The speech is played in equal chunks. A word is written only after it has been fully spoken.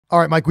All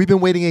right, Mike, we've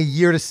been waiting a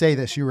year to say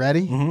this. You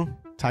ready?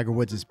 Tiger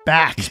Woods is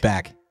back. He's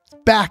back.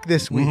 Back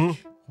this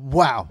week.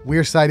 Wow,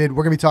 we're excited.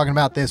 We're going to be talking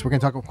about this. We're going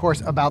to talk, of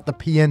course, about the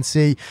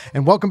PNC.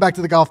 And welcome back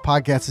to the Golf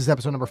Podcast. This is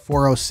episode number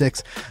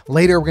 406.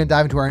 Later, we're going to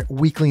dive into our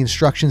weekly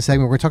instruction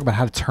segment. We're going to talk about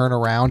how to turn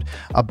around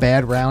a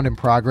bad round in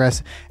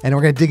progress. And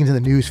we're going to dig into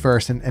the news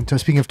first. And so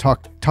speaking of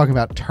talking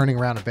about turning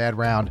around a bad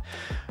round,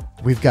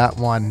 we've got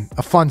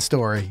a fun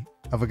story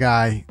of a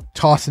guy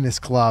tossing his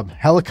club,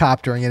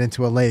 helicoptering it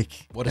into a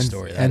lake. What a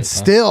story that and is,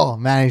 huh? still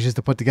manages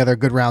to put together a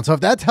good round. So if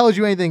that tells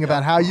you anything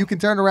about how you can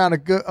turn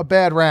around a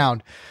bad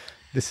round,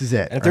 this is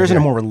it. And if there isn't a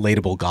more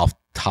relatable golf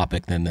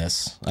topic than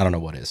this, I don't know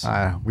what is.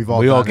 We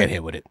all get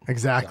hit with it.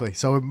 Exactly.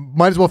 So we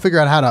might as well figure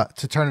out how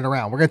to turn it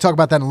around. We're going to talk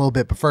about that in a little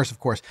bit. But first, of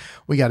course,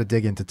 we got to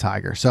dig into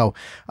Tiger. So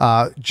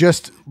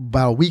just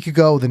about a week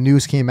ago, the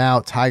news came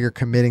out, Tiger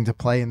committing to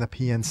play in the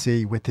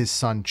PNC with his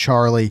son,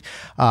 Charlie.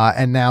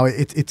 And now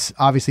it's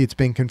obviously it's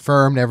been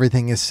confirmed.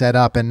 Everything is set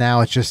up. And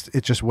now it's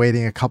just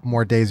waiting a couple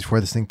more days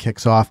before this thing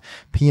kicks off.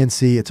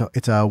 PNC,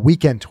 it's a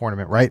weekend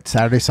tournament, right?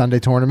 Saturday, Sunday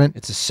tournament.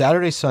 It's a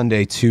Saturday,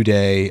 Sunday,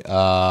 2-day.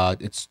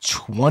 It's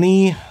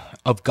 20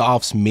 of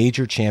golf's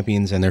major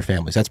champions and their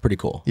families. That's pretty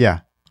cool.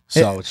 Yeah.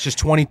 So it's just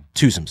 20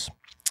 twosomes.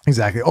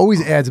 Exactly.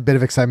 Always adds a bit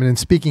of excitement. And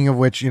speaking of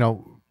which,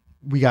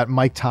 we got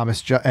Mike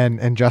Thomas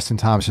and Justin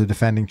Thomas, the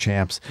defending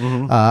champs.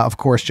 Of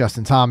course,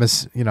 Justin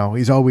Thomas,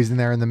 he's always in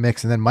there in the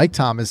mix. And then Mike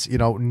Thomas,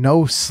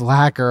 no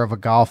slacker of a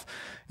golfer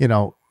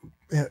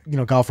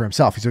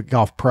himself. He's a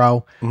golf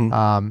pro.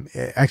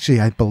 Actually,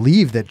 I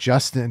believe that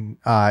Justin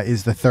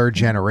is the third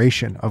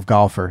generation of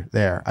golfer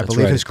there. I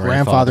believe his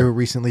grandfather, who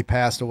recently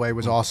passed away,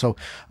 was also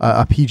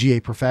a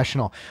PGA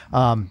professional.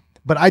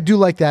 But I do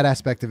like that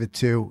aspect of it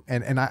too.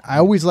 And I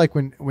always like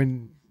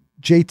when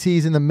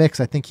JT's in the mix.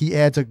 I think he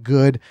adds a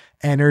good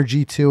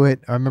energy to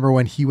it. I remember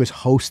when he was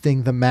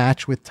hosting the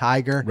match with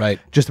Tiger, right,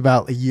 just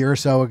about a year or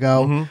so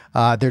ago.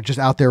 They're just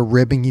out there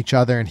ribbing each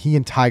other, and he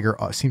and Tiger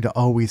seem to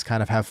always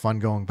kind of have fun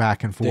going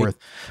back and forth.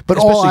 But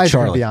all eyes are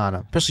going to be on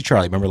him. Especially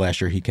Charlie. Remember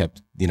last year he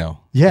kept,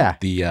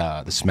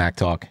 the smack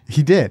talk.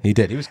 He did. He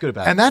was good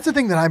about it. And that's the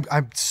thing that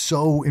I'm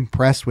so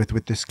impressed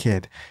with this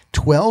kid.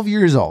 12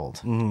 years old,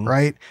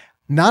 right?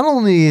 Not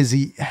only is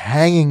he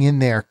hanging in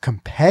there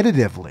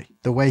competitively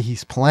the way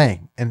he's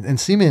playing and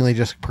seemingly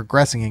just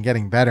progressing and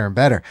getting better and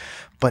better,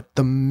 but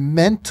the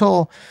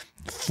mental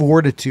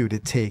fortitude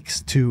it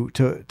takes to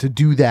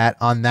do that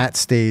on that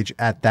stage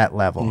at that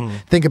level.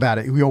 Think about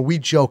it. We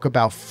joke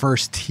about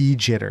first tee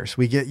jitters.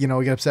 We get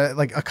upset.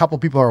 Like a couple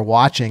people are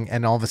watching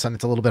and all of a sudden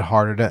it's a little bit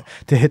harder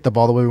to hit the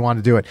ball the way we want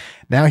to do it.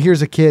 Now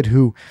here's a kid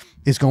who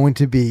is going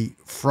to be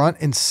front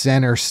and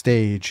center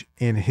stage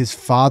in his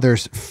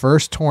father's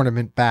first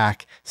tournament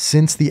back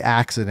since the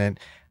accident.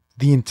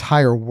 The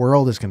entire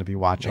world is going to be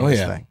watching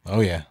this thing. Oh,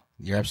 yeah.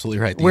 You're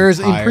absolutely right.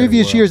 Whereas in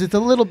previous years, it's a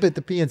little bit,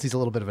 the PNC's a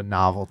little bit of a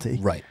novelty.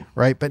 Right.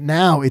 Right. But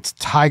now it's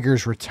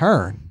Tiger's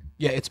return.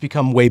 Yeah, it's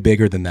become way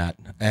bigger than that.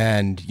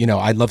 And,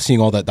 I love seeing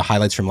all the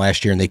highlights from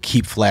last year, and they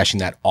keep flashing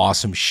that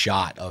awesome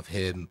shot of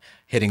him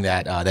hitting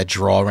that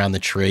draw around the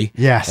tree.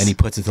 Yes. And he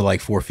puts it to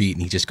like 4 feet,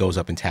 and he just goes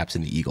up and taps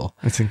in the eagle.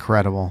 It's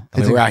incredible.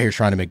 We're out here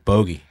trying to make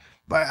bogey.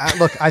 But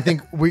look, I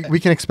think we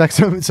can expect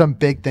some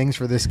big things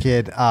for this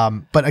kid.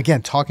 But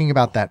again, talking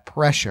about that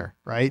pressure,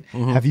 right?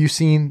 Have you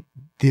seen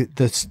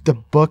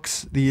the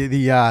books,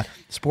 the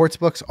sports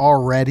books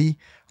already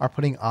are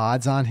putting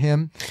odds on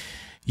him?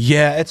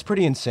 Yeah, it's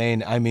pretty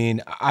insane. I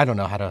mean, I don't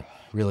know how to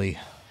really.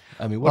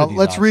 I mean, what are these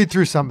let's odds? Read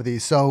through some of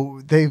these. So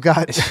they've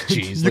got.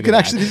 Jeez,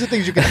 these are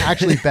things you can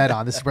actually bet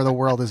on. This is where the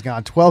world has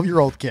gone.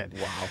 12-year-old kid.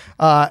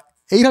 Wow.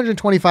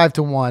 825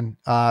 to 1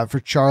 for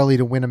Charlie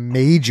to win a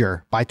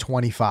major by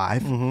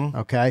 25.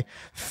 Okay.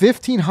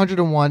 1,500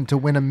 to 1 to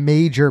win a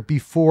major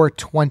before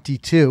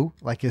 22,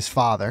 like his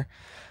father.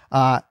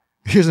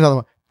 Here's another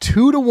one.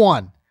 2 to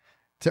 1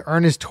 to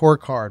earn his tour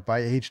card by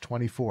age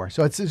 24.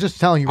 So it's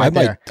just telling you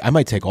there. I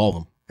might take all of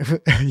them.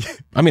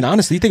 I mean,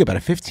 honestly, you think about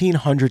it.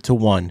 1,500 to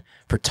 1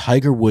 for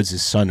Tiger Woods'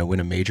 son to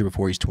win a major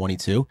before he's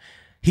 22.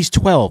 He's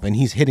 12 and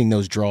he's hitting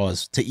those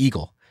draws to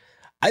eagle.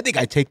 I think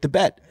I take the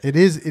bet. It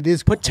is.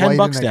 Put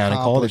 $10 down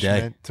and call it a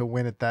day to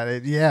win at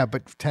that. Yeah,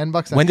 but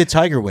 $10. When did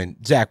Tiger win?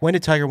 Zach, when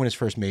did Tiger win his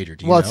first major?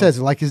 Do you know? It says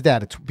like his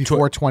dad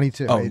before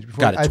 22. Oh, got it.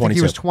 22. I think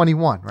he was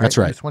 21. Right? That's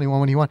right. He was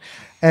 21 when he won.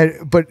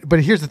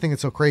 But here's the thing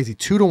that's so crazy: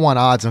 2 to 1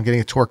 odds on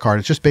getting a tour card.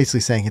 It's just basically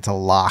saying it's a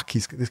lock.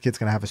 This kid's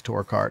gonna have his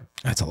tour card.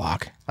 That's a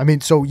lock. I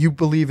mean, so you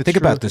believe it's Think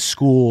about the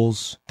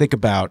schools. Think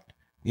about.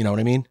 You know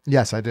what I mean?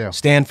 Yes, I do.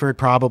 Stanford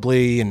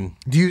probably, and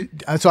do you?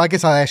 So I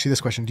guess I'll ask you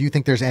this question: do you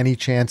think there's any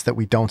chance that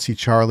we don't see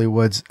Charlie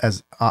Woods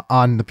as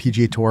on the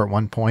PGA Tour at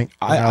one point?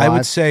 I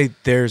would say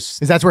there's.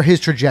 Is that where his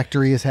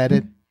trajectory is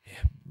headed?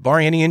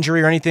 Barring any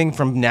injury or anything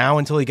from now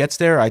until he gets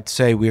there, I'd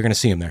say we're going to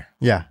see him there.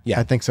 Yeah,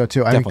 I think so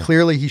too. Definitely. I mean,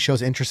 clearly he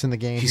shows interest in the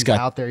game. He's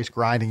out there. He's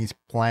grinding. He's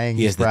playing.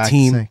 He has the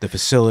team, the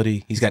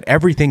facility. He's got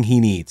everything he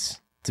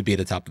needs to be at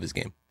the top of his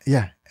game.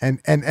 Yeah. And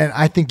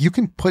I think you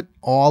can put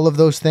all of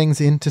those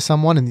things into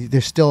someone, and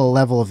there's still a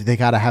level of they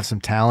got to have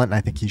some talent. And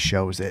I think he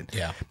shows it.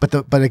 Yeah.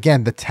 But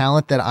again, the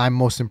talent that I'm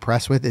most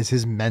impressed with is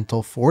his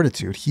mental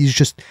fortitude.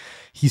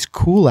 He's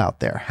cool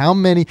out there. How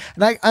many?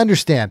 And I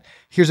understand.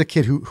 Here's a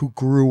kid who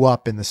grew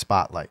up in the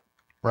spotlight,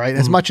 right?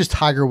 As much as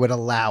Tiger would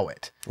allow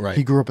it, right?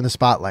 He grew up in the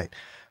spotlight,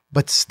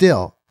 but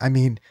still, I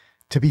mean,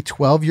 to be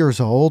 12 years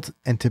old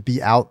and to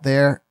be out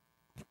there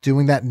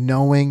doing that,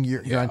 knowing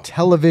you're on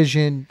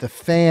television, the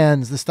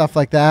fans, the stuff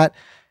like that,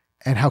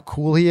 and how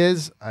cool he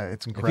is,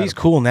 it's incredible. If he's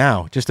cool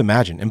now, just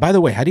imagine. And by the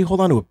way, how do you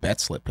hold on to a bet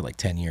slip for like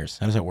 10 years?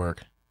 How does that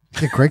work?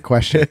 Yeah, great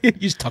question. You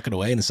just tuck it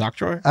away in the sock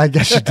drawer? I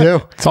guess you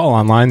do. It's all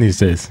online these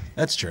days.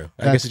 That's true.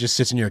 I guess it just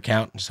sits in your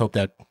account. Just hope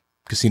that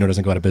casino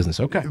doesn't go out of business.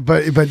 Okay.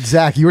 But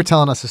Zach, you were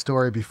telling us a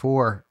story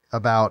before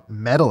about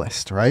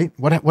Medalist, right?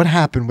 What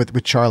happened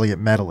with Charlie at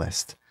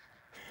Medalist?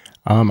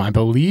 I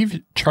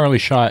believe Charlie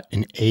shot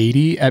an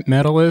 80 at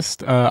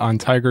Medalist on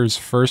Tiger's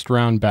first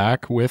round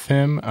back with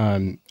him.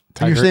 Tiger,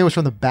 and you're saying it was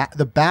from the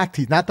back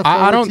tees, not the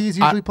forward tees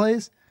he usually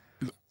plays?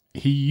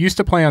 He used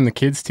to play on the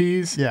kids'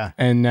 tees. Yeah.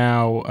 And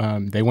now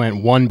they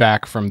went one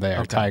back from there,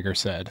 okay. Tiger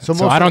said.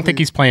 So I don't think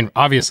he's playing.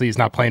 Obviously, he's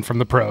not playing from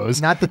the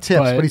pros. Not the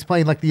tips, but he's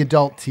playing like the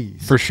adult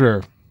tees. For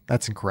sure.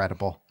 That's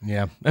incredible.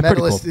 Yeah. That's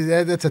Medalist, pretty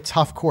cool. That's a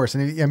tough course.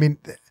 And I mean,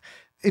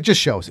 it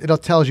just shows. It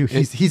tells you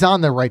he's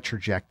on the right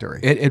trajectory.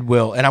 It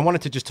will. And I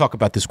wanted to just talk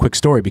about this quick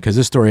story because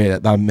this story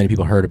that not many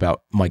people heard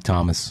about Mike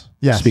Thomas.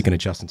 Yes. Speaking of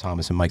Justin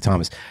Thomas and Mike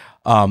Thomas.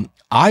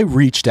 I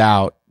reached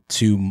out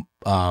to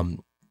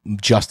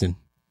Justin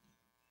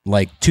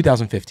like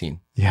 2015.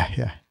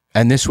 Yeah.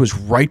 And this was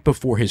right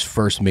before his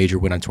first major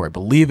win on tour. I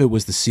believe it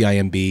was the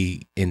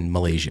CIMB in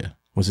Malaysia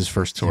was his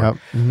first tour. Yep.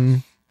 Mm-hmm.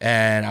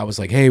 And I was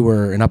like, hey,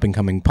 we're an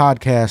up-and-coming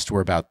podcast.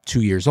 We're about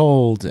 2 years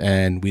old,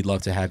 and we'd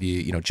love to have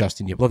you,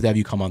 Justin, we'd love to have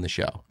you come on the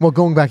show. Well,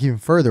 going back even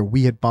further,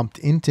 we had bumped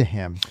into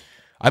him.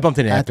 I bumped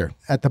into after.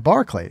 At the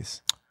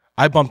Barclays.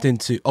 I bumped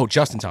into,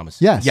 Justin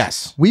Thomas.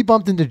 Yes. We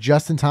bumped into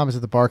Justin Thomas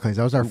at the Barclays.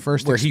 That was our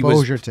first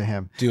exposure to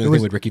him. Doing the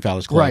thing with Ricky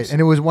Fowler's gloves. Right. And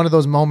it was one of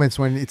those moments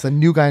when it's a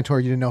new guy on tour,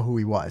 you didn't know who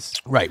he was.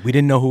 Right. We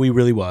didn't know who he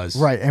really was.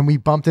 Right. And we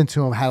bumped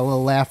into him, had a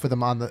little laugh with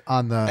him on the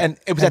And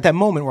it was at that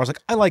moment where I was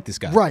like, I like this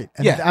guy. Right.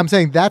 And I'm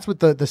saying that's what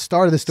the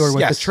start of the story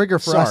was, the trigger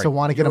for us to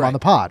want to get him on the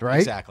pod, right?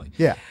 Exactly.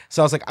 Yeah.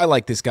 So I was like, I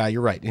like this guy.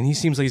 You're right. And he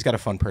seems like he's got a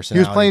fun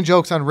personality. He was playing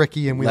jokes on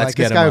Ricky, and we like,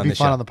 this guy would be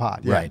fun on the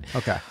pod. Yeah. Right.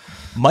 Okay.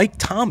 Mike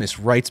Thomas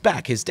writes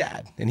back, his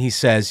dad, and he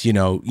says,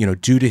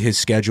 due to his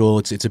schedule,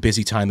 it's a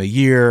busy time of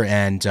year,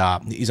 and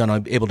he's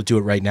unable to do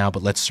it right now,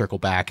 but let's circle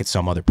back at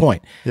some other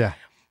point. Yeah.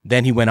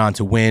 Then he went on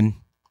to win,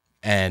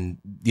 and,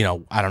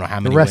 I don't know how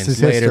many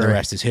wins later, the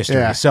rest is history.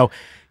 Yeah. So,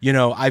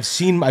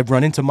 I've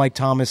run into Mike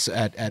Thomas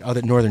at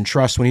other Northern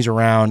Trust when he's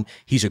around.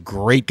 He's a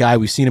great guy.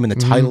 We've seen him in the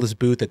Titleist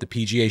booth at the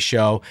PGA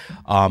show.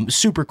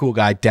 Super cool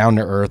guy, down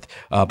to earth.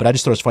 But I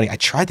just thought it was funny. I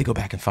tried to go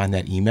back and find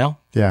that email.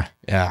 Yeah.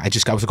 I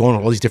was going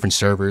on all these different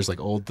servers, like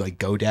old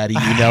GoDaddy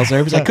email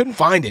servers. I couldn't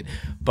find it.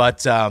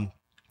 But well,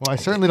 I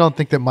certainly don't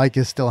think that Mike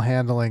is still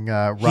handling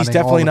running he's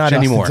definitely all not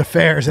Justin's anymore.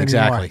 affairs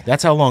exactly. anymore.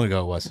 That's how long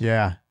ago it was.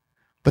 Yeah.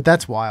 But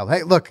that's wild.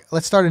 Hey, look,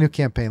 let's start a new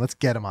campaign. Let's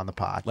get him on the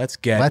pod. Let's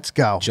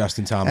go.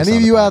 Justin Thomas. Any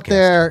on of you the out podcast.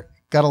 there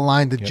got a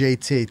line to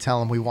JT,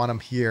 tell him we want him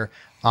here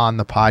on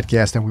the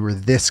podcast, and we were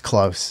this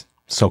close.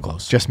 So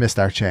close. Just missed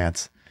our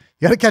chance.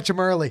 You got to catch him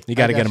early. You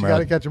got to get him early. You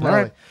got to catch him All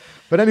early. right.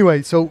 But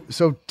anyway, so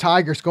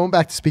Tigers, going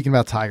back to speaking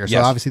about Tigers,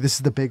 Yes. so obviously this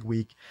is the big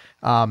week.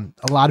 A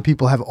lot of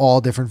people have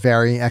all different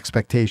varying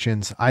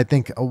expectations. I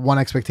think one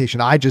expectation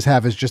I just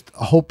have is just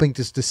hoping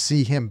to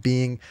see him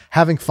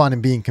having fun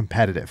and being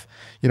competitive.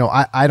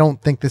 I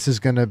don't think this is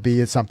going to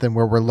be something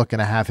where we're looking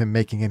to have him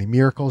making any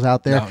miracles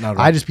out there. No,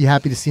 I'd just be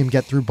happy to see him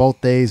get through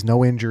both days,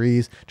 no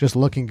injuries, just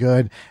looking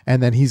good.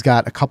 And then he's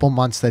got a couple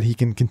months that he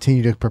can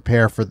continue to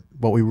prepare for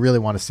what we really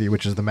want to see,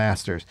 which is the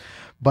Masters.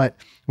 But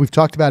we've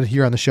talked about it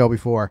here on the show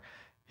before.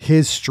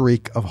 His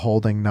streak of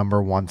holding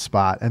number one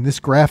spot. And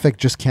this graphic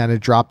just kind of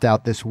dropped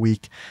out this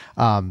week.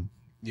 Where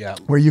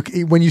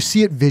when you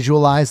see it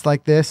visualized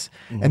like this,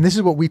 and this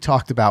is what we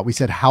talked about. We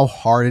said how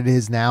hard it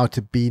is now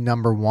to be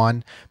number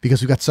one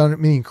because we've got so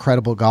many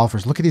incredible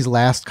golfers. Look at these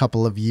last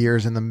couple of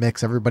years in the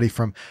mix. Everybody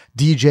from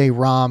DJ,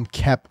 Rahm,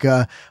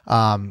 Koepka,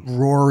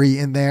 Rory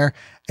in there.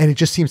 And it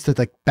just seems to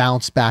like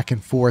bounce back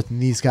and forth.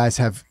 And these guys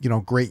have,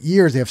 great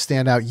years. They have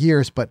standout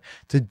years, but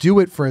to do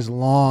it for as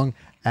long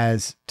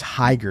as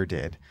Tiger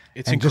did.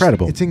 It's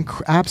incredible. It's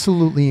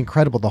absolutely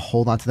incredible to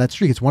hold on to that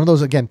streak. It's one of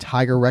those, again,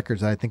 Tiger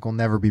records that I think will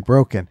never be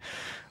broken.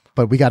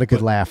 But we got a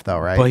good laugh, though,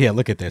 right? But yeah,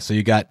 look at this. So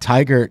you got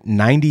Tiger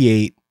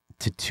 98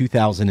 to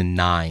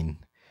 2009.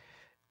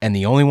 And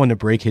the only one to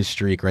break his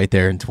streak right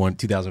there in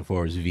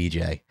 2004 was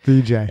VJ.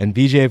 And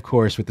VJ, of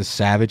course, with the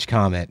savage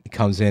comment,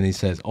 comes in and he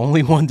says,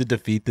 only one to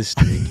defeat the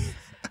streak.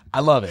 I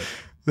love it.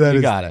 That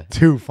is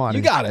too funny.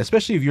 You got it,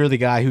 especially if you're the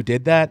guy who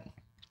did that.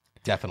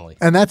 Definitely.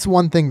 And that's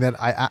one thing that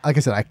like I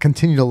said, I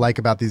continue to like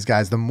about these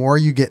guys. The more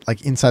you get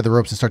like inside the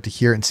ropes and start to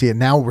hear it and see it,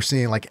 now we're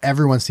seeing like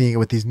everyone's seeing it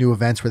with these new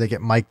events where they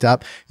get mic'd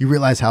up. You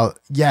realize how,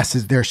 yes,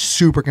 they're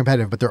super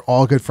competitive, but they're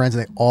all good friends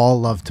and they all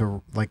love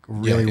to like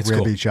really rib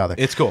cool. each other.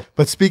 It's cool.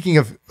 But speaking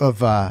of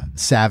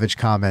savage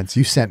comments,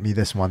 you sent me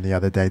this one the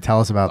other day.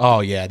 Tell us about. Oh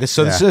yeah. This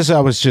is, I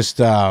was just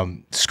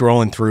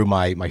scrolling through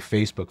my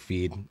Facebook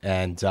feed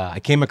and I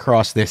came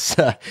across this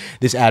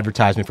this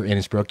advertisement for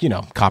Innisbrook, you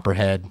know,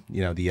 Copperhead,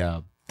 you know,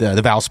 the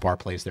Valspar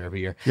plays there every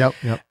year. Yep.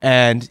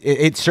 And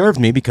it served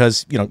me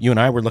because, you know, you and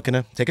I were looking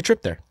to take a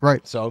trip there.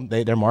 Right. So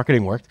their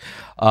marketing worked.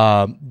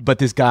 But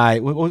this guy,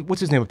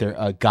 what's his name up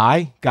there?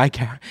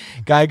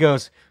 Guy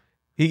goes,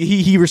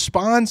 he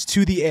responds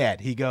to the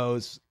ad. He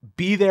goes,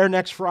 be there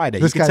next Friday.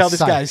 This you can tell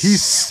this psyched. guy's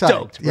He's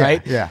stoked, psyched.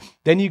 right? Yeah.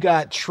 Then you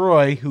got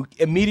Troy, who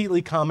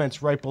immediately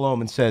comments right below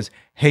him and says,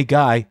 hey,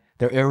 Guy,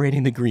 they're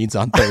aerating the greens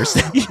on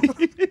Thursday.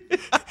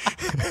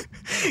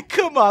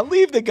 Come on,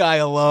 leave the guy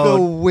alone.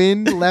 The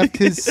wind left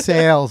his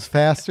sails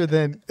faster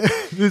than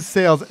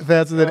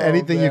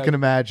anything you can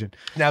imagine.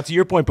 Now, to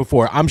your point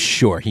before, I'm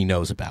sure he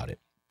knows about it.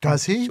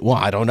 Does he? Well,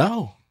 I don't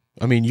know.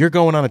 I mean, you're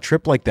going on a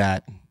trip like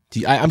that.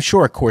 I'm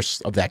sure a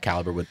course of that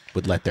caliber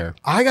would let their...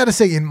 I got to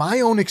say, in my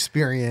own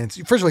experience,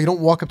 first of all, you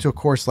don't walk up to a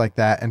course like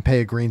that and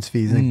pay a greens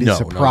fees and be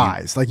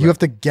surprised. You have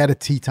to get a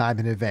tee time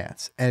in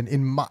advance.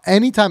 And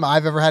anytime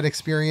I've ever had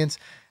experience,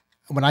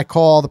 when I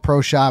call the pro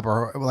shop,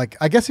 or like,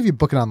 I guess if you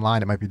book it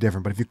online, it might be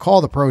different. But if you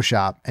call the pro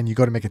shop and you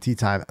go to make a tee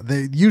time,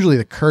 usually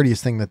the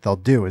courteous thing that they'll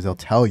do is they'll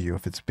tell you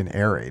if it's been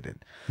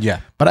aerated.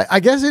 Yeah. But I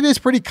guess it is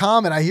pretty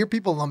common. I hear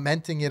people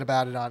lamenting it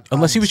about it on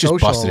Unless he was just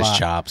busting his chops.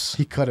 chops.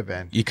 He could have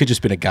been. You could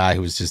just been a guy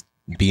who was just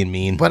being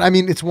mean. But I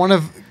mean, it's one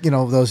of,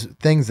 those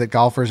things that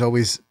golfers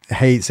always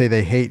say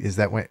they hate, is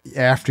that when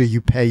after you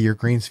pay your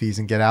greens fees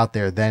and get out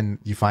there, then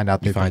you find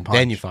out they've been punched.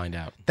 Then you find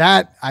out.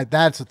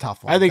 That's a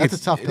tough one. I think that's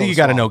it's a tough pill. You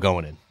got to know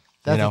going in.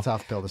 That's a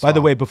tough pill to swallow. By the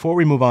swallow. way, before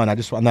we move on,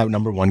 on that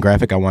number one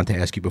graphic, I wanted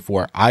to ask you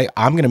before.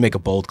 I'm going to make a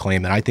bold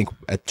claim that I think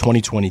a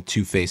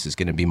 2022 face is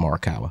going to be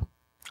Morikawa.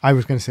 I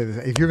was going to say this.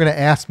 If you're going to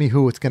ask me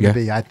who it's going to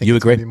be, I think you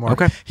it's agree. Going to be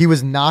Morikawa. Okay. He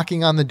was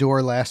knocking on the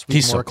door last week.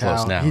 He's so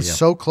close now. He's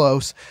so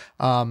close.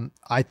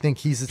 I think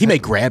he may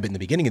grab it in the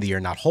beginning of the year,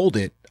 not hold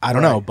it. I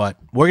don't know, but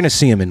we're going to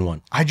see him in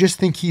one. I just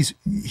think he's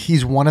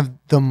one of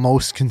the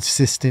most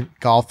consistent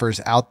golfers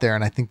out there,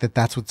 and I think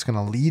that's what's going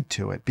to lead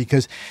to it,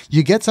 because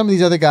you get some of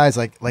these other guys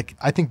like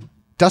I think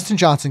Dustin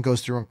Johnson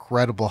goes through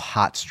incredible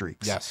hot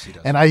streaks. Yes, he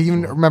does. And I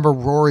even remember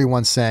Rory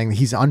once saying that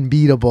he's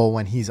unbeatable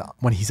when he's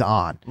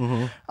on.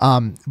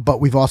 Mm-hmm.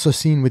 But we've also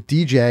seen with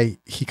DJ,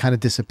 he kind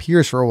of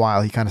disappears for a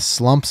while. He kind of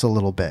slumps a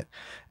little bit.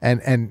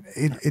 And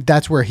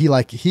that's where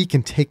he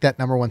can take that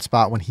number one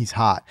spot when he's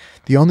hot.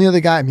 The only other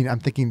guy, I mean, I'm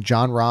thinking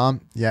John Rahm.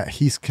 Yeah,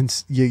 he's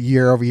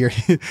year over year.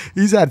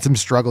 He's had some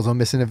struggles on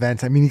missing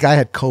events. I mean, the guy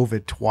had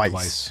COVID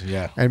twice.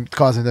 Yeah, and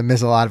caused him to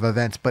miss a lot of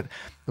events. But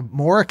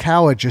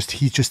Morikawa,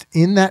 he's just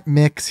in that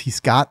mix. He's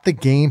got the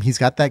game. He's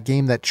got that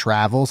game that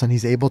travels, and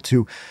he's able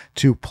to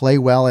play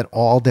well at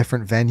all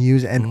different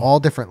venues and all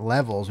different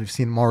levels. We've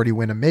seen him already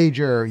win a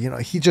major.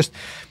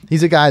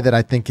 He's a guy that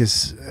I think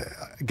is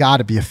got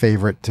to be a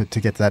favorite to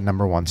get to that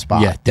number one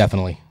spot. Yeah,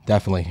 definitely.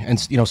 And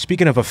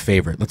speaking of a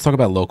favorite, let's talk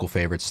about local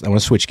favorites. I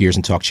want to switch gears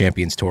and talk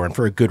Champions Tour, and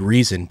for a good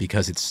reason,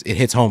 because it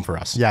hits home for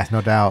us. Yeah,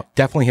 no doubt.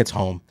 Definitely hits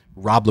home.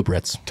 Rob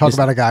Labritz. Talk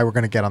about a guy we're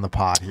going to get on the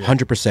pod here.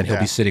 100%. He'll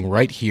be sitting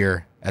right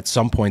here at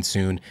some point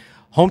soon.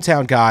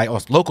 Hometown guy, or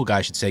local guy,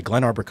 I should say,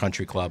 Glen Arbor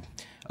Country Club.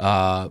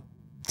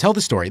 Tell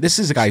the story. This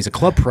is a guy, he's a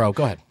club pro.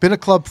 Go ahead. Been a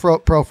club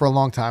pro for a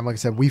long time. Like I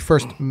said, we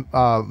first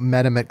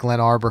met him at Glen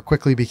Arbor,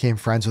 quickly became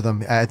friends with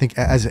him. I think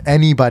as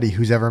anybody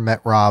who's ever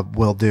met Rob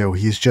will do.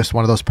 He's just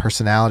one of those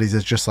personalities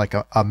that's just like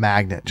a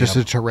magnet, just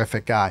a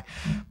terrific guy.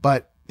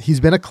 But he's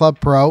been a club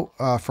pro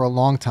for a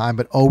long time,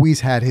 but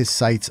always had his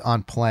sights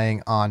on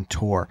playing on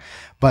tour.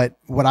 But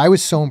what I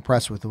was so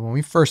impressed with when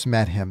we first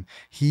met him,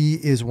 he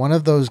is one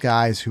of those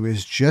guys who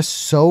is just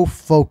so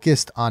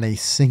focused on a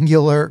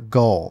singular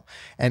goal.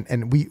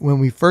 And when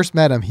we first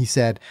met him, he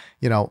said,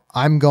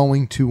 I'm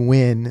going to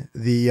win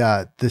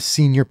the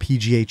senior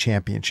PGA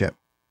championship.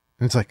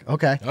 And it's like,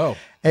 okay. Oh,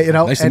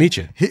 nice to meet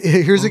you.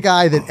 Here's a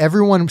guy that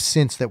everyone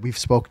since that we've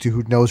spoke to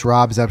who knows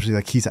Rob is absolutely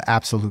like, he's an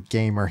absolute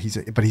gamer.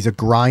 But he's a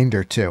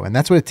grinder too. And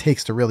that's what it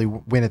takes to really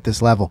win at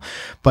this level.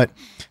 But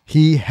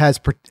he has,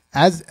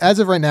 as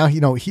of right now,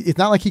 it's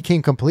not like he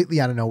came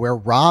completely out of nowhere.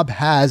 Rob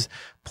has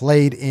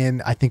played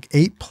in, I think,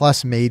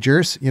 8+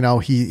 majors.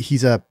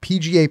 He's a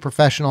PGA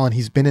professional, and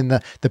he's been in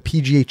the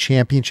PGA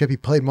championship. He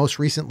played most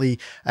recently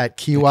at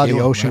Kiowa, the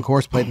Ocean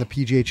Course, played in the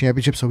PGA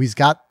championship. So he's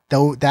got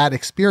that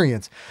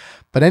experience.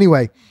 But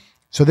anyway,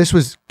 so this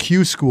was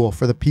Q school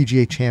for the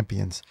PGA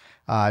champions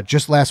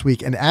just last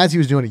week. And as he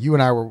was doing it, you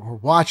and I were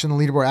watching the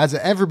leaderboard, as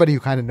everybody who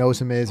kind of knows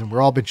him is, and we're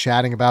all been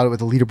chatting about it with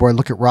the leaderboard.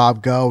 Look at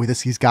Rob go.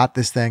 He's got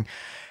this thing.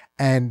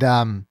 And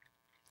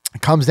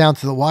it comes down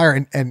to the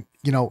wire, and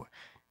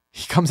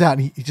he comes out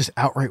and he just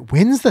outright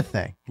wins the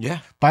thing.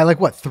 Yeah. By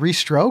 3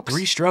 strokes?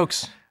 3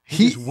 strokes.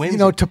 He just wins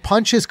to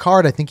punch his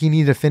card, I think he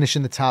needed to finish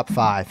in the top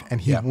 5,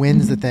 and he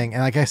wins the thing.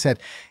 And like I said,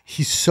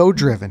 he's so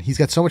driven. He's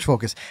got so much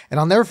focus. And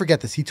I'll never forget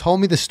this. He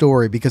told me the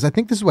story because I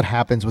think this is what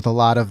happens with a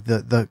lot of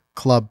the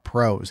club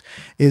pros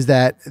is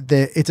that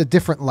it's a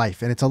different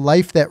life, and it's a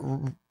life that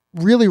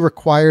really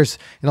requires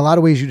in a lot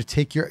of ways you to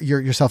take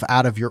yourself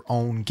out of your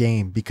own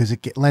game because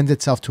it lends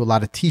itself to a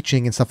lot of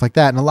teaching and stuff like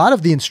that. And a lot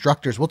of the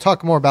instructors, we'll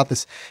talk more about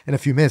this in a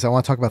few minutes. I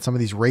want to talk about some of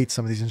these rates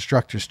some of these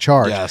instructors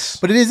charge. Yes.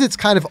 But it is its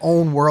kind of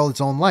own world,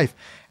 its own life.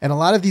 And a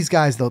lot of these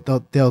guys, they'll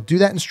do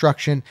that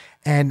instruction,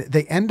 and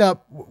they end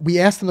up, we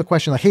ask them the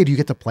question like, hey, do you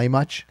get to play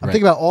much? I'm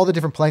thinking about all the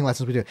different playing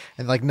lessons we do.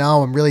 And like,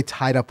 no, I'm really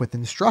tied up with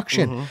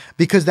instruction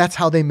because that's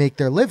how they make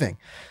their living.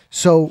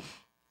 So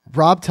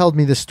Rob told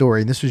me this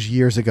story, and this was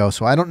years ago,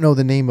 so I don't know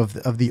the name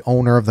of the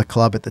owner of the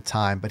club at the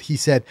time, but he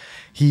said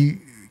he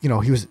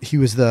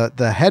was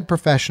the head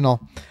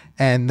professional,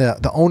 and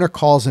the owner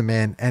calls him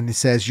in and he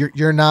says,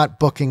 you're not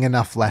booking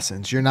enough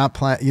lessons. You're not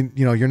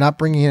you're not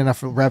bringing in enough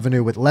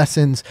revenue with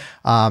lessons.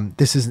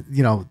 This is,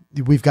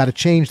 we've got to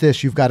change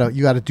this. You got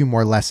to do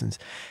more lessons.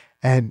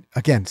 And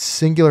again,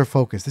 singular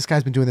focus. This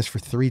guy's been doing this for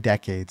 3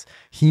 decades.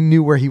 He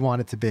knew where he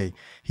wanted to be.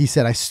 He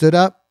said, I stood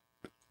up,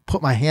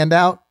 put my hand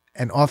out,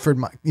 and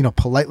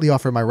politely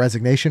offered my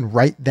resignation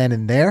right then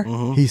and there.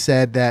 He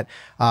said that,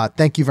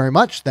 thank you very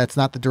much. That's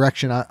not the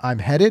direction I'm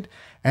headed.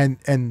 And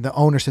the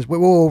owner says,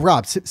 whoa,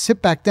 Rob,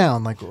 sit back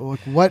down. Like,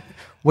 what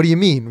do you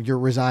mean you're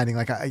resigning?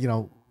 Like,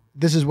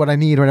 this is what I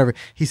need or whatever.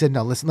 He said,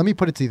 no, listen, let me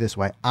put it to you this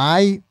way.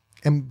 I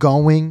am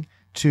going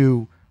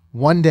to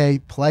one day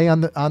play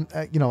on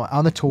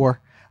the tour.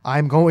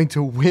 I'm going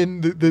to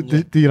win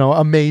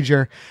a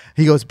major.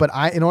 He goes, but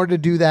in order to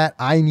do that,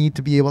 I need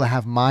to be able to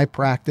have my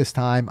practice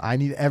time. I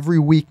need every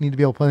week need to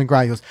be able to play in the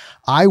grind. He goes,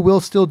 I will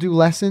still do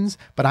lessons,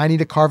 but I need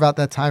to carve out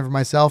that time for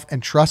myself.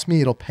 And trust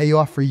me, it'll pay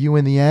off for you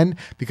in the end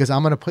because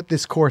I'm going to put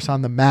this course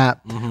on the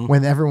map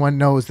when everyone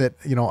knows that,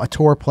 a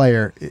tour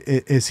player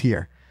is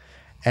here.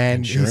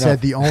 And he said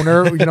the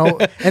owner,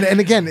 and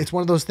again, it's one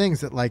of those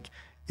things that like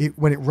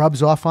when it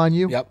rubs off on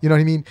you, you know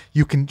what I mean?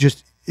 You can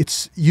just,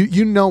 it's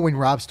when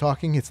Rob's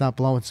talking, it's not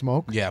blowing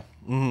smoke. Yeah.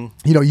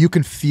 You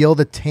can feel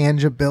the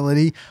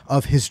tangibility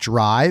of his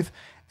drive.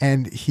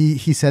 And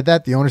he said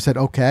that the owner said,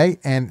 okay.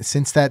 And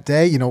since that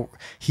day,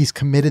 he's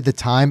committed the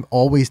time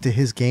always to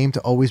his game, to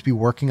always be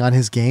working on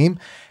his game.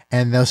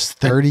 And those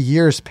 30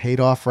 years paid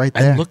off right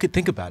there. And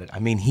think about it. I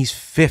mean, he's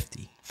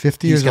 50.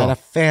 50 years old. He's got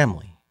a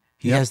family.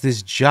 He has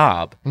this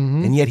job,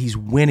 and yet he's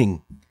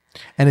winning.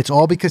 And it's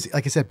all because,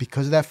 like I said,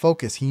 because of that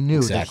focus, he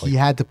knew that he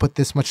had to put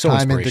this much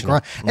time into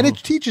grind. And it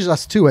teaches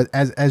us too,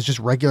 as just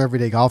regular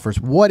everyday golfers,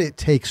 what it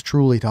takes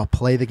truly to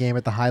play the game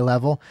at the high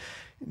level.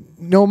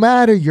 No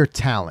matter your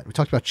talent, we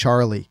talked about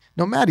Charlie.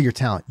 No matter your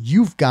talent,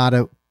 you've got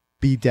to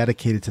be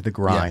dedicated to the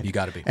grind. Yeah, you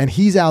got to be. And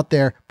he's out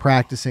there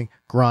practicing,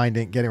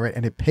 grinding, getting right,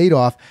 and it paid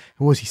off.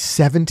 What was he,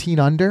 17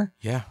 under?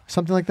 Yeah.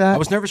 Something like that? I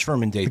was nervous for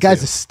him in day 2. The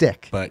guy's a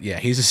stick. But yeah,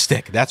 he's a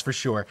stick, that's for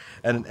sure.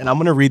 And I'm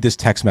going to read this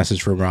text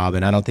message from Rob,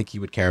 and I don't think he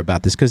would care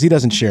about this because he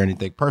doesn't share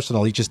anything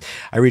personal.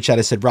 I reached out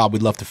and said, Rob,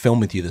 we'd love to film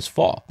with you this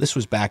fall. This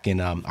was back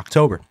in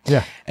October.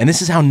 Yeah. And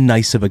this is how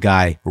nice of a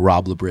guy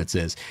Rob Labritz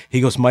is.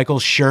 He goes, Michael,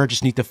 sure,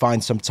 just need to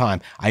find some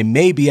time. I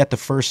may be at the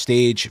first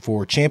stage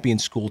for Champion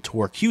School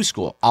Tour Q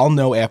School. I'll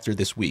know after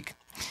this week.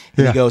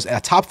 And he goes,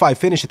 a top 5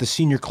 finish at the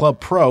Senior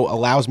Club Pro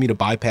allows me to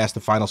bypass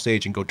the final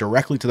stage and go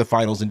directly to the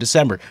finals in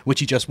December,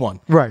 which he just won.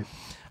 Right.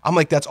 I'm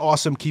like, that's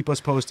awesome. Keep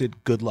us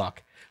posted. Good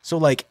luck. So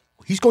like,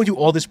 he's going through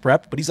all this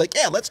prep, but he's like,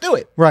 yeah, let's do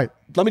it. Right.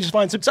 Let me just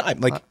find some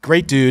time. Like,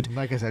 great dude.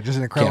 Like I said, just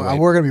an incredible.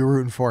 We're going to be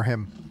rooting for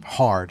him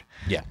hard.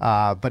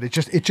 Yeah. But it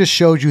just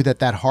shows you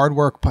that hard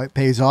work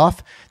pays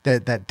off,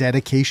 that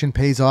dedication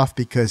pays off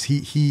because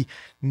he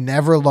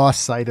never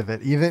lost sight of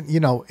it. Even,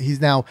 he's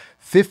now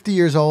 50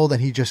 years old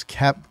and he just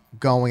kept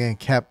going and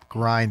kept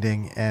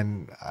grinding,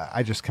 and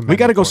I just commend. We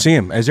got to go see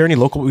him. Is there any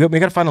local? We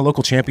got to find a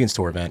local Champions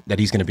Tour event that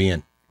he's going to be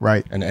in.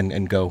 Right.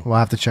 And go. We'll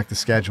have to check the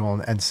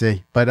schedule and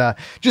see. But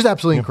just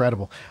absolutely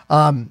incredible.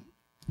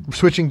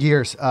 Switching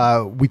gears,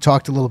 we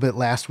talked a little bit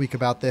last week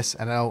about this,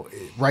 and I know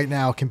right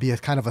now it can be a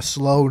kind of a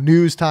slow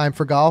news time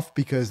for golf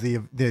because the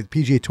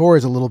PGA Tour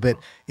is a little bit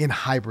in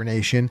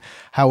hibernation.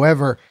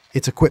 However,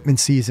 it's equipment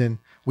season.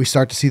 We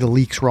start to see the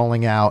leaks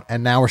rolling out,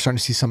 and now we're starting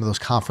to see some of those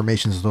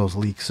confirmations of those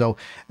leaks. So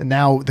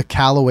now the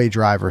Callaway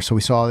driver. So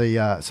we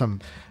saw some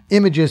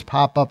images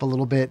pop up a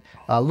little bit.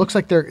 Looks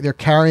like they're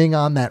carrying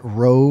on that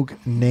Rogue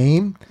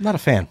name. Not a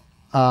fan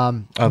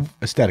of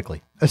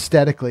aesthetically.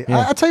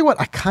 Yeah. I'll tell you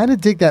what, I kind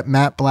of dig that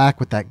matte black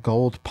with that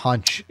gold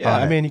punch. Yeah,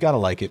 I mean, you got to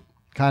like it.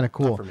 Kind of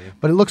cool.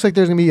 But it looks like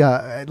there's going to be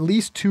at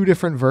least 2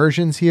 different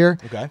versions here.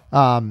 Okay.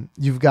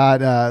 You've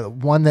got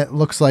one that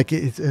looks like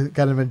it's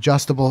got an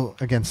adjustable,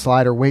 again,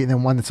 slider weight, and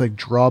then one that's like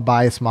draw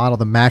bias model,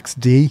 the Max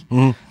D.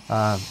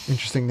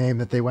 Interesting name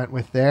that they went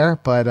with there,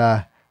 but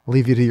I'll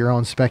leave you to your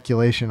own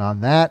speculation on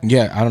that.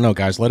 Yeah, I don't know,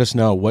 guys. Let us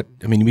know. What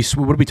did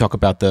we talk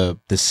about? The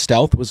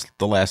Stealth was on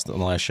the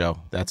last show.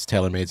 That's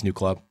TaylorMade's new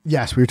club.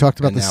 Yes, we talked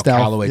about the Stealth.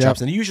 Callaway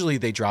drops, and usually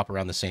they drop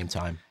around the same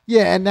time.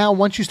 Yeah, and now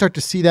once you start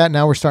to see that,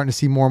 now we're starting to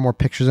see more and more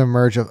pictures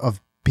emerge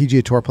of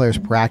PGA Tour players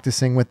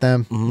practicing with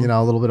them. You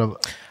know, a little bit of.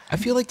 I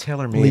feel like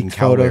TaylorMade leaked and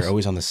Callaway photos. are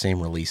always on the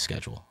same release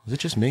schedule. Is it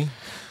just me?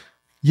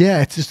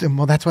 Yeah, it's just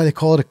well, that's why they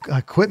call it a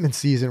equipment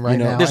season right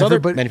now. There's other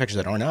manufacturers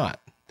that are not.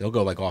 They'll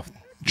go like off.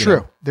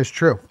 True. There's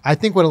true. I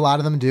think what a lot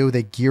of them do,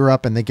 they gear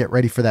up and they get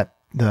ready for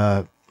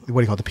the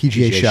what do you call it, the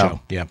PGA show.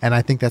 Yeah. And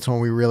I think that's when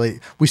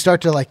we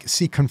start to like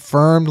see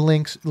confirmed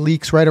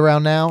leaks right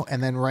around now,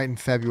 and then right in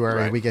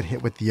February we get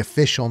hit with the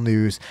official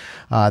news.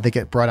 They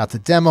get brought out to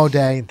demo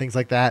day and things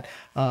like that.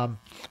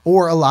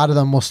 Or a lot of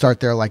them will start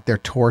their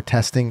tour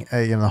testing,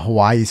 the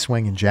Hawaii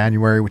swing in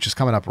January, which is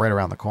coming up right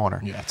around the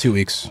corner. Yeah, 2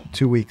 weeks.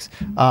 2 weeks.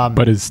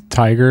 But is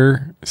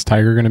Tiger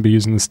going to be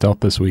using the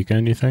Stealth this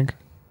weekend, you think?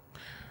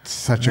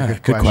 Such a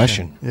good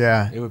question.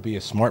 Yeah. It would be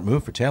a smart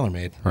move for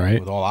TaylorMade, right?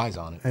 With all eyes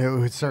on it.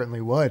 It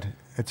certainly would.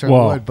 It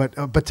certainly would.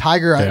 But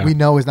Tiger, we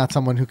know, is not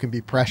someone who can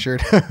be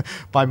pressured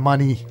by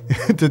money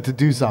to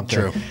do something.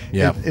 True.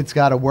 Yeah. It's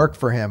got to work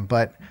for him.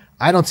 But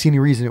I don't see any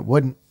reason it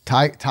wouldn't.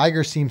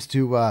 Tiger seems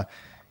to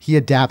he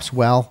adapts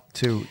well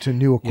to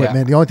new equipment.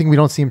 Yeah. The only thing we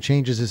don't see him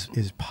change is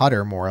his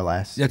putter, more or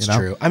less. That's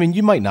true. I mean,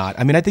 you might not.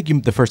 I mean, I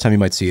think the first time you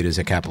might see it is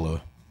at Kapalua.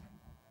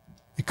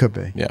 It could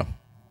be. Yeah.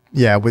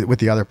 Yeah, with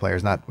the other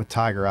players, not with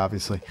Tiger,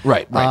 obviously.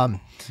 Right.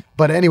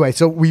 But anyway,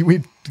 so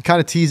we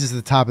kind of teased this at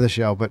the top of the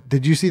show, but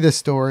did you see this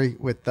story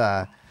with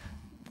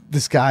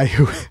this guy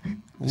who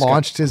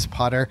launched his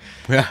putter?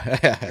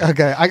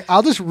 Okay,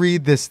 I'll just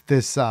read this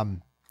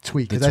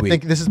tweet because I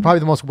think this is probably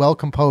the most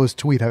well-composed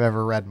tweet I've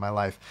ever read in my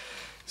life.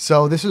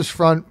 So this is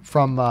from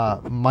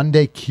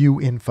Monday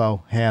Q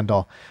Info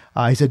handle.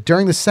 He said,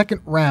 during the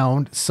second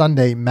round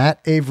Sunday, Matt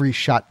Avery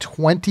shot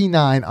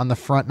 29 on the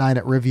front nine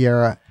at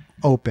Riviera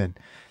Open.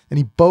 And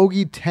he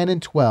bogeyed 10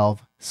 and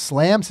 12,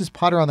 slams his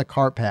putter on the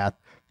cart path,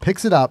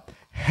 picks it up,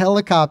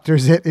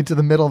 helicopters it into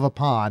the middle of a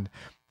pond,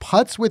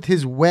 putts with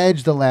his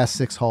wedge the last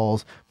 6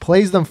 holes,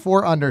 plays them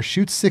 4 under,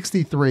 shoots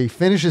 63,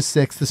 finishes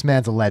 6th. This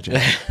man's a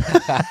legend.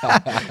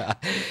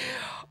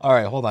 All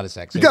right, hold on a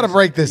sec. So you got to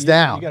break this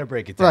down. You got to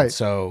break it down. Right.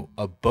 So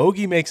a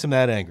bogey makes him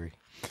that angry.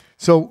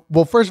 So,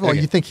 well, first of all,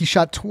 you think he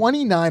shot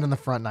 29 on the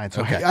front nine.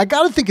 So I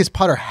got to think his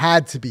putter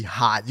had to be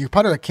hot. Your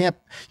putter you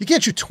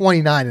can't shoot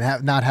 29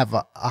 and not have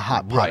a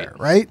hot putter,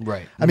 right?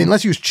 Right. I mean,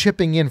 unless he was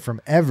chipping in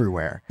from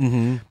everywhere.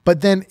 But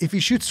then if he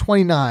shoots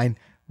 29,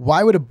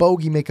 why would a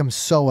bogey make him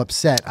so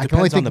upset? I can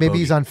only think maybe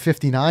he's on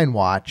 59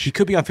 watch. He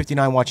could be on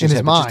 59 watch in his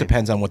head, but it just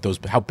depends on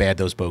how bad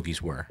those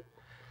bogeys were.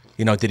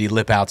 Did he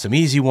lip out some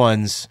easy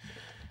ones?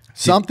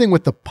 Something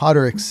with the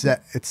putter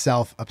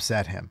itself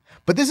upset him.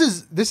 But this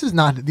is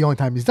not the only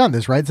time he's done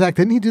this, right, Zach?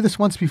 Didn't he do this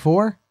once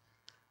before?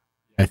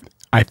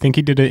 I think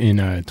he did it in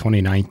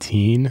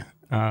 2019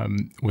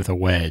 with a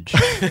wedge.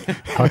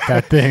 Huck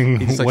that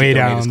thing way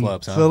down.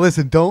 Clubs, huh? So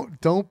listen,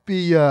 don't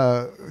be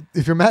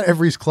if you're Matt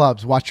Every's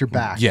clubs, watch your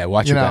back. Yeah,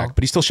 watch your back.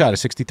 But he still shot a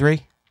 63.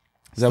 Is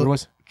that what it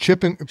was?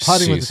 Putting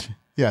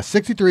with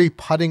 63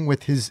 putting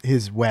with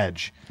his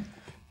wedge.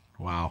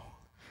 Wow.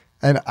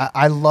 And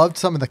I loved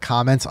some of the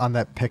comments on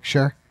that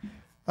picture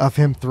of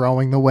him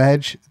throwing the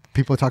wedge.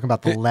 People are talking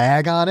about the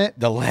lag on it.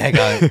 The lag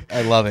on it.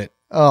 I love it.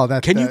 Oh,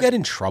 Can you get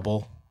in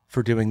trouble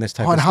for doing this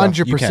type of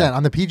stuff? 100%.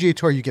 On the PGA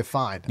Tour, you get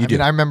fined. I mean,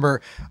 I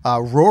remember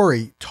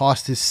Rory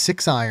tossed his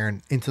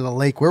 6-iron into the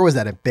lake. Where was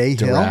that? At Bay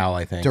Hill? Doral,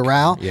 I think.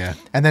 Doral? Yeah.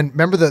 And then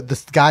remember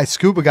the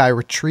scuba guy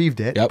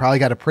retrieved it. Yep. Probably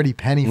got a pretty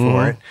penny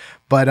for it.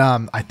 But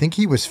I think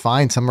he was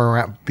fined somewhere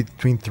around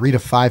between $3,000 to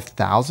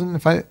 $5,000,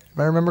 if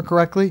I remember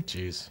correctly.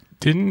 Jeez.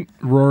 Didn't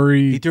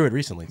Rory... He threw it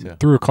recently, too.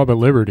 Threw a club at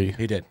Liberty.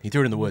 He did. He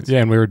threw it in the woods.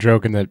 Yeah, and we were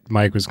joking that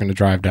Mike was going to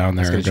drive down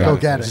there. And go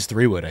get it. It was just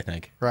 3-wood, I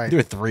think. Right.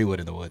 He threw a 3-wood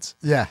in the woods.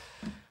 Yeah.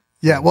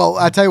 Yeah, well,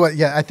 I tell you what.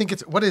 Yeah, I think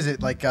what is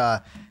it? Like,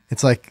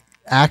 it's like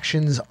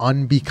actions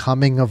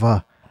unbecoming of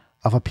a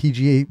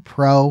PGA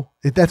pro.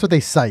 That's what they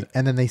cite,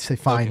 and then they say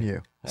fine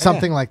you.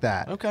 Something like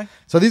that. Okay.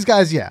 So these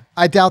guys,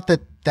 I doubt that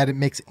it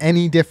makes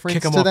any difference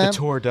Kick him to off them. the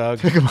tour, Doug.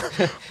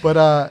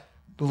 But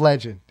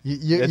legend.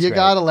 You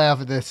got to laugh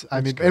at this.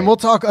 I mean, and we'll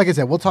talk, like I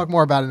said, we'll talk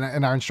more about it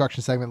in our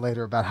instruction segment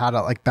later about how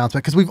to bounce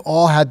back, because we've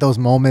all had those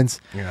moments.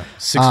 Yeah.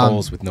 6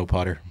 holes with no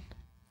putter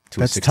to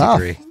that's a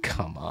 63. tough.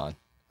 Come on.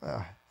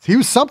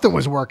 Something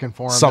was working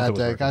for him that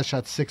day. Guy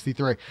shot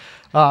 63.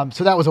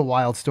 So that was a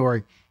wild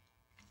story.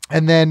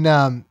 And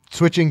then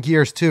switching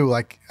gears too,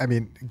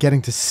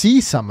 getting to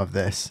see some of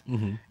this,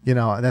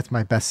 that's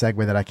my best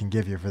segue that I can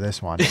give you for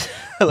this one.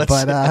 But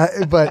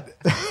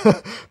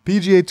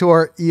PGA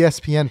Tour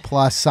ESPN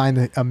Plus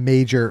signed a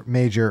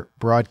major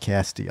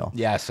broadcast deal.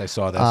 Yes, I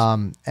saw this.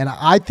 And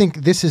I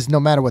think this is,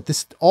 no matter what,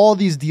 all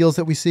these deals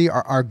that we see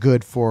are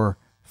good for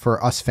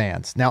us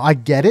fans. Now, I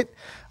get it.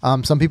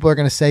 Some people are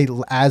going to say,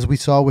 as we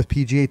saw with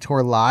PGA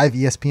Tour Live,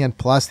 ESPN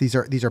Plus, these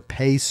are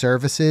pay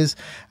services.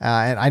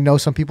 And I know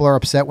some people are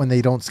upset when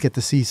they don't get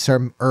to see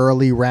some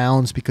early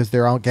rounds because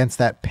they're against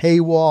that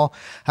paywall.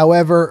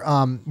 However,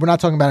 we're not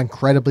talking about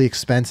incredibly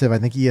expensive. I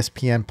think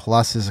ESPN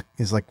Plus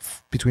is like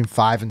between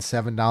 $5 and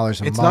 $7 a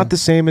month. It's not the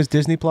same as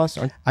Disney Plus?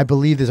 I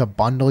believe there's a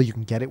bundle. You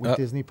can get it with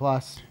Disney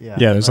Plus. Yeah,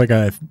 there's like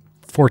a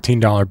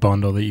 $14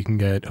 bundle that you can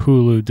get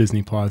Hulu,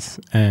 Disney Plus,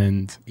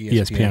 and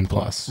ESPN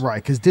Plus.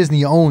 Right, because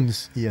Disney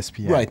owns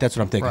ESPN. Right, that's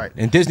what I'm thinking. Right.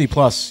 And Disney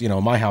Plus,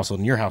 in my household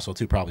and your household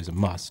too, probably is a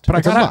must. But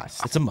It's a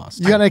must. It's a must.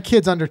 You got to have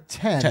kids under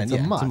 10. 10, It's a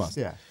yeah, must. it's a must.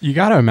 Yeah. You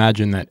got to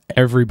imagine that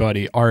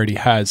everybody already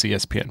has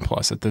ESPN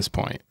Plus at this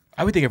point.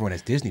 I would think everyone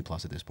has Disney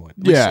Plus at this point.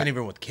 Yeah. Not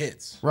even with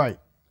kids. Right.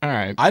 All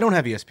right. I don't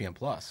have ESPN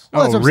Plus.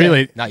 Well, that's Oh, what I'm saying.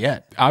 really? Not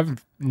yet.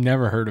 I've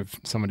never heard of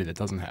somebody that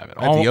doesn't have it.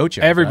 I have the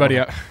Ocho. Everybody.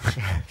 I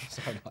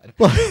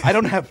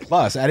don't have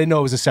Plus. I didn't know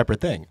it was a separate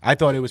thing. I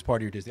thought it was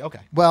part of your Disney. Okay.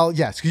 Well,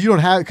 yes, because you don't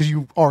have it because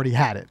you already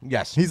had it.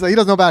 Yes. He's like, he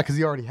doesn't know about it because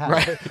he already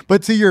had it.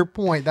 But to your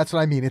point, that's what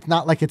I mean. It's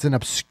not like it's an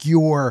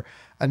obscure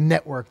a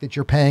network that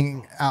you're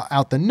paying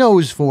out the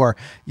nose for.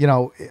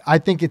 I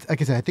think it's,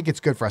 like I said, I think it's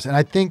good for us. And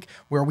I think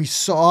where we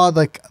saw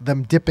like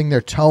them dipping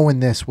their toe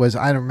in this was,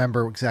 I don't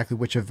remember exactly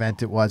which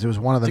event it was. It was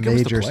one of the majors.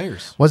 It was the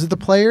Players. Was it the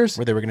Players?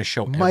 Where they were going to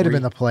show Might have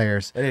been the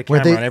Players. They had a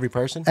camera on every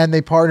person. And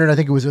they partnered, I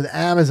think it was with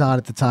Amazon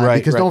at the time. Right,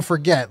 because right. don't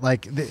forget,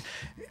 like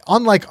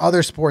unlike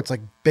other sports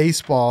like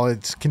baseball,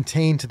 it's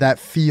contained to that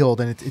field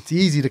and it's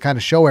easy to kind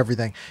of show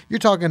everything. You're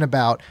talking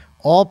about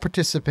all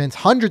participants,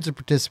 hundreds of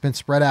participants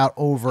spread out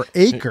over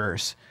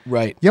acres.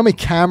 Right. You know how many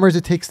cameras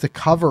it takes to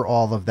cover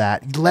all of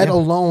that, let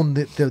alone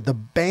the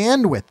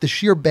bandwidth, the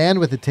sheer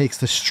bandwidth it takes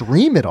to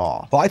stream it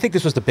all. Well, I think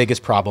this was the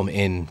biggest problem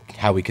in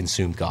how we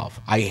consumed golf.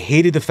 I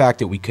hated the fact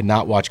that we could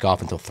not watch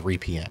golf until 3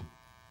 p.m.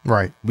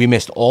 Right. We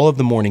missed all of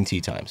the morning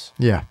tee times.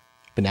 Yeah.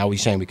 But now we're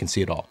saying we can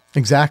see it all.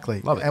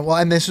 Exactly. Love it.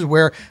 And this is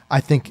where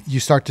I think you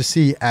start to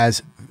see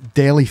as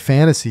daily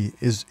fantasy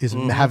is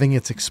having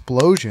its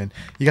explosion.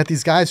 You got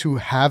these guys who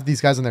have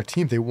these guys on their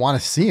team. They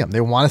want to see them. They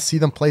want to see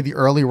them play the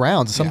early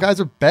rounds. Some guys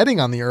are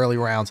betting on the early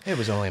rounds. It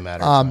was only a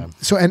matter of time.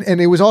 So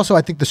and it was also,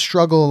 I think the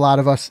struggle a lot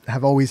of us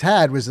have always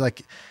had was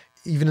like,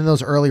 even in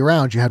those early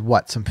rounds, you had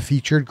some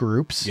featured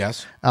groups.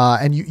 Yes.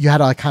 And you had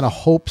to kind of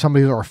hope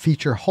somebody or a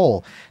feature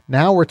hole.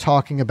 Now we're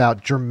talking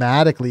about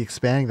dramatically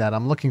expanding that.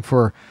 I'm looking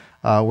for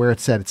where it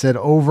said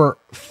over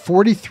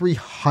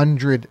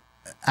 4,300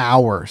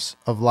 hours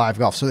of live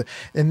golf. So,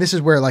 and this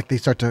is where like they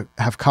start to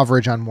have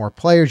coverage on more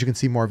players. You can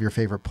see more of your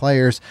favorite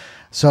players.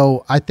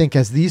 So I think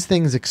as these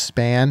things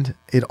expand,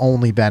 it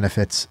only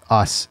benefits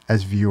us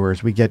as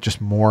viewers. We get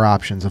just more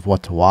options of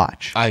what to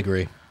watch. I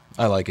agree.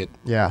 I like it.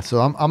 Yeah. So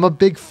I'm a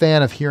big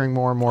fan of hearing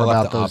more and more I'll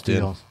have about to those opt in.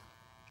 deals.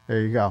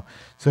 There you go.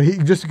 So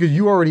just because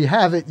you already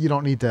have it, you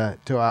don't need to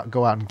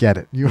go out and get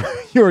it. You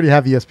already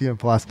have ESPN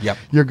Plus. Yep.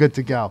 You're good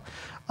to go.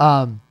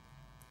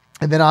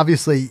 And then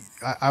obviously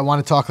I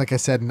want to talk, like I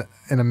said,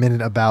 in a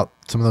minute about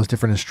some of those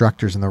different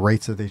instructors and the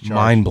rates that they charge.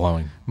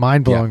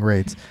 Mind-blowing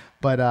rates.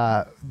 But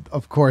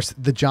of course,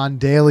 the John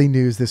Daly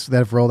news that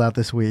have rolled out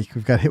this week,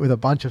 we've got hit with a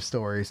bunch of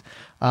stories.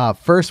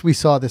 First, we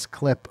saw this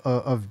clip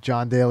of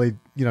John Daly,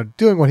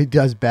 doing what he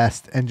does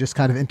best and just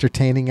kind of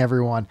entertaining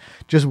everyone.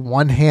 Just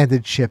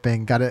one-handed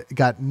chipping,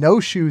 got no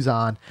shoes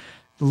on,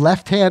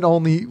 left hand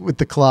only with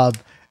the club,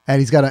 and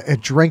he's got a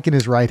drink in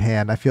his right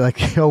hand. I feel like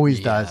he always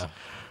does.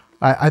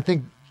 I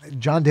think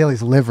John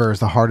Daly's liver is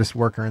the hardest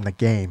worker in the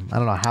game. I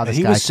don't know how this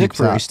guy keeps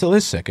up. He still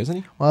is sick, isn't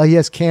he? Well, he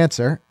has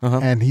cancer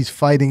and he's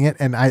fighting it.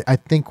 And I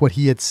think what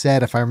he had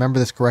said, if I remember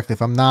this correctly,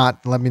 if I'm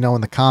not, let me know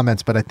in the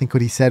comments. But I think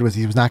what he said was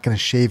he was not going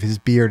to shave his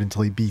beard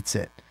until he beats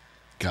it.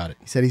 Got it.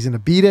 He said he's going to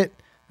beat it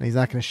and he's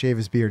not going to shave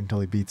his beard until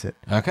he beats it.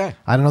 Okay.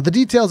 I don't know the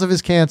details of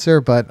his cancer,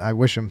 but I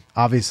wish him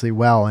obviously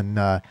well.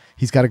 And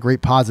he's got a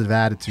great positive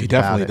attitude. He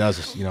definitely about it.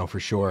 does,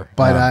 for sure.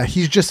 But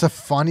he's just a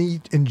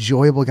funny,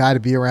 enjoyable guy to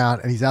be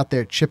around. And he's out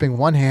there chipping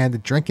one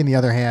hand, drinking the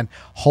other hand,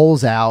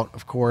 holes out,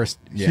 of course.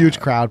 Yeah.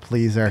 Huge crowd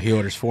pleaser. He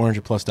orders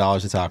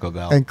 $400+ at Taco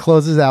Bell. And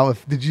closes out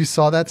with, did you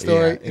saw that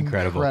story? Yeah,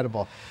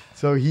 incredible.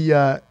 So he,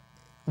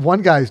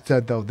 one guy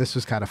said, though, this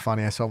was kind of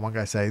funny. I saw one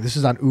guy say, this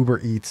is on Uber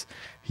Eats.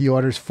 He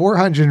orders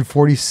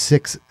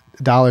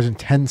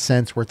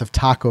 $446.10 worth of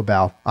Taco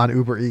Bell on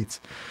Uber Eats.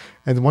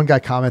 And one guy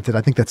commented,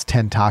 I think that's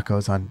 10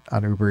 tacos on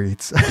Uber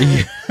Eats.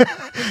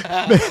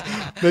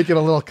 Making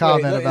a little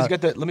comment about.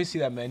 Let me see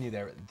that menu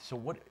there. So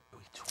what?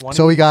 20?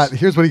 So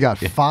here's what he got: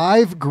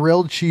 5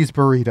 grilled cheese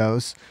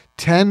burritos,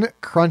 10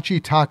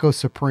 crunchy taco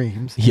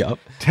supremes,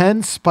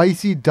 10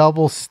 spicy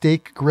double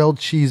steak grilled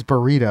cheese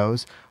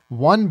burritos,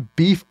 1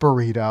 beef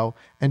burrito,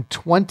 and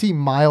 20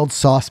 mild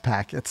sauce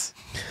packets.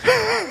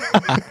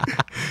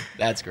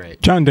 That's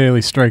great. John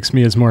Daly strikes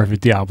me as more of a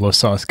Diablo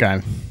sauce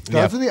guy.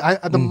 Doesn't he?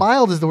 The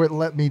mild is the word that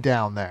let me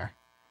down there.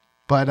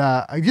 But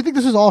do you think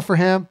this is all for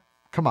him?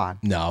 Come on.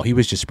 No, he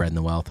was just spreading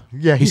the wealth.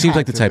 Yeah, he seems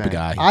like the type of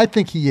guy. I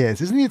think he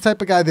is. Isn't he the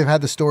type of guy they've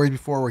had the stories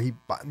before where he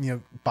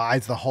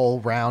buys the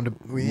whole round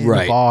in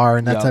the bar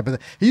and that type of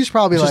thing? He's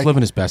probably just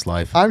living his best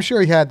life. I'm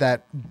sure he had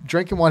that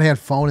drink in one hand,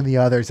 phone in the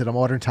other. He said, I'm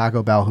ordering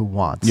Taco Bell, who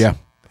wants? Yeah.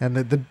 And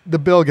the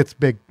bill gets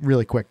big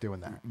really quick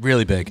doing that.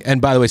 Really big.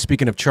 And by the way,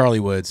 speaking of Charlie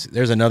Woods,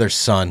 there's another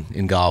son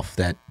in golf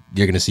that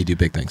you're going to see do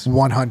big things.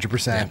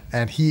 100%. Yeah.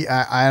 And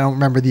I don't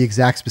remember the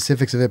exact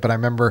specifics of it, but I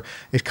remember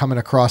it coming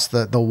across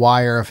the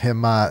wire of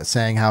him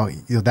saying how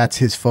that's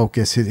his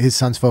focus. His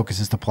son's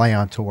focus is to play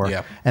on tour.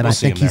 Yeah. And We'll I think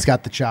see him he's there.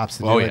 got the chops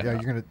to do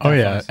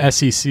it.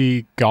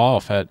 SEC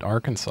golf at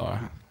Arkansas.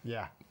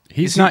 Yeah.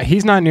 He's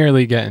not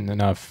nearly getting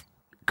enough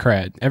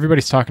cred.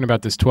 Everybody's talking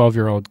about this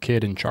 12-year-old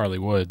kid in Charlie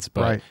Woods,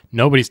 but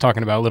nobody's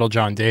talking about little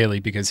John Daly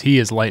because he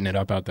is lighting it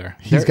up out there.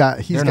 He's got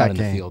not in game.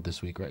 the field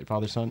this week, right?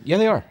 Father son. Yeah,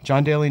 they are.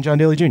 John Daly and John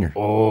Daly Jr.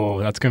 Oh,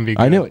 that's gonna be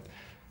good. I knew it.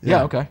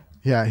 Yeah. Okay.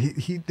 Yeah,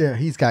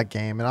 he's got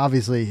game, and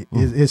obviously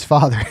his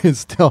father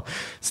is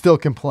still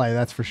can play.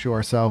 That's for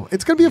sure. So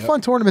it's going to be a fun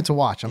tournament to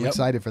watch. I'm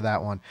excited for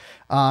that one.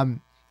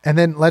 And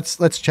then let's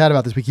chat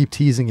about this. We keep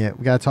teasing it.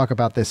 We got to talk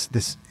about this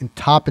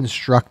top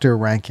instructor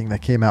ranking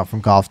that came out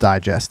from Golf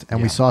Digest,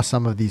 and we saw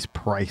some of these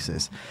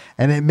prices,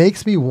 and it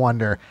makes me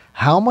wonder,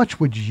 how much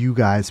would you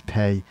guys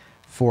pay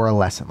for a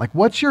lesson? Like,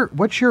 what's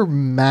your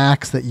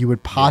max that you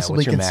would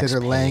possibly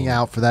consider laying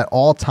out for that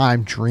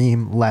all-time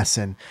dream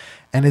lesson?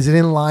 And is it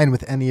in line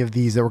with any of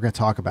these that we're going to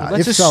talk about?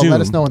 If so, let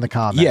us know in the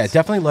comments. Yeah,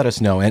 definitely let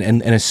us know.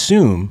 And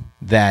assume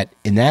that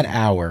in that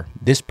hour,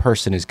 this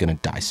person is going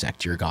to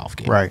dissect your golf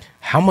game. Right.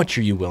 How much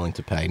are you willing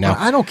to pay? Now,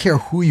 I don't care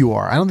who you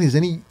are. I don't think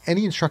there's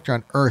any instructor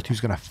on earth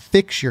who's going to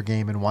fix your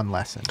game in one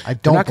lesson. I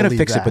don't. They're not going to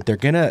fix it, but they're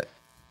going to.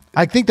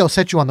 I think they'll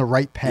set you on the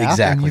right path,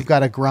 and you've got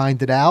to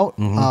grind it out.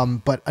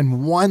 But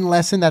in one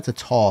lesson, that's a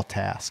tall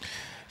task.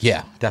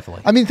 Yeah,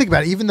 definitely. I mean, think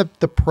about it. Even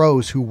the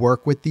pros who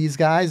work with these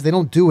guys, they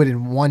don't do it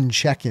in one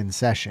check-in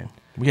session.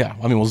 Yeah.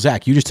 I mean, well,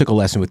 Zach, you just took a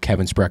lesson with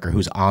Kevin Sprecher,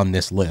 who's on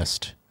this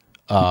list.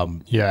 What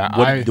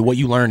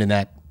you learned in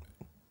that?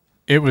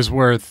 It was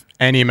worth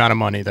any amount of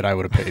money that I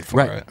would have paid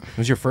for it. It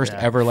was your first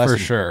ever lesson.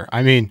 For sure.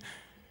 I mean,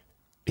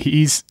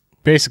 he's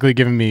basically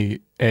given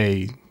me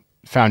a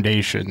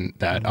foundation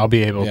that I'll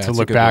be able to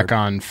look back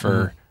on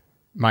for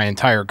my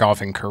entire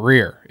golfing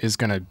career is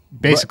going to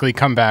basically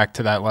come back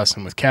to that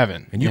lesson with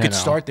Kevin. And you could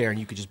start there and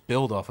you could just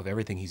build off of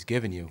everything he's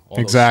given you. All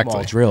exactly.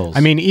 Those small drills. I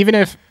mean, even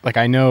if, like,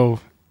 I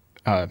know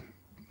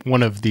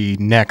one of the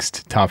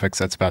next topics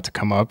that's about to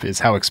come up is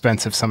how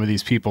expensive some of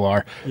these people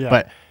are. Yeah.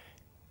 But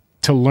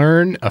to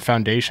learn a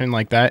foundation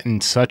like that in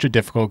such a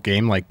difficult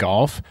game like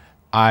golf,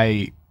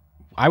 I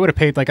would have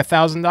paid like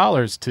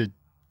 $1,000 to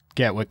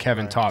get what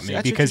Kevin taught me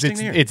because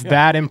it's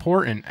that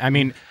important. I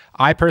mean,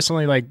 I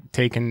personally like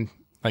taking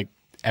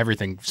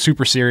everything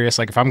super serious.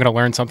 Like if I'm going to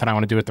learn something, I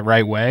want to do it the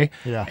right way.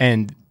 Yeah.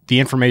 And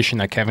the information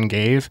that Kevin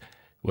gave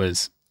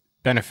was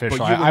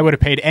beneficial. I would have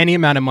paid any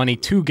amount of money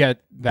to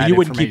get that. But you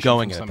wouldn't keep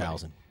going at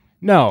 1,000.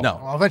 No.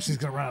 Well, eventually he's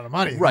going to run out of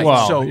money. Right.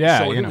 Well, so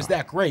it was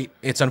that great.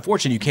 It's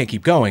unfortunate you can't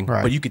keep going,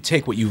 but you could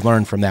take what you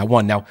learned from that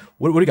one. Now,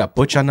 what do you got?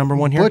 Butch on number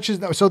one here? Butch is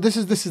so this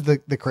is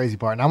the crazy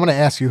part. And I'm going to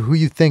ask you who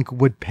you think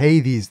would pay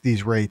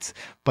these rates.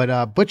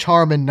 But Butch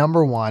Harmon,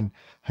 number one,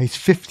 he's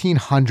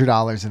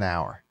 $1,500 an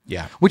hour.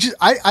 Yeah. Which is,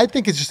 I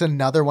think it's just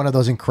another one of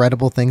those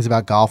incredible things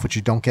about golf, which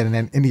you don't get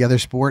in any other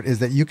sport, is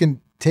that you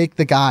can take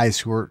the guys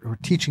who are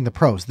teaching the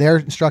pros, their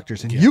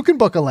instructors, and you can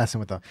book a lesson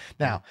with them.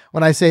 Now,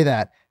 when I say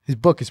that, his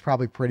book is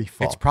probably pretty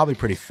full. It's probably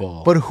pretty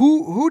full. But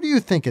who do you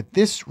think at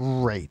this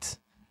rate,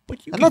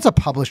 and that's a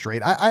published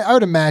rate, I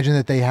would imagine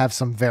that they have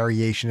some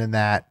variation in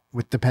that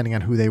with depending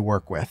on who they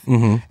work with.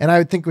 And I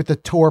would think with the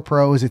tour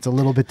pros, it's a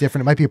little bit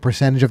different. It might be a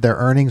percentage of their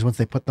earnings once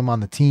they put them on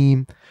the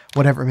team,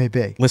 whatever it may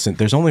be. Listen,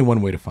 there's only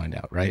one way to find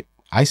out, right?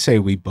 I say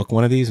we book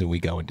one of these and we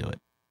go and do it.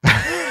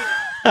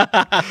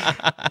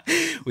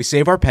 We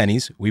save our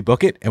pennies, we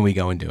book it, and we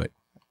go and do it.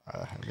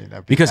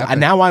 Because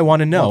now I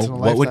want to know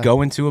what would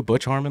go into a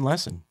Butch Harmon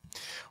lesson.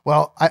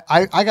 Well,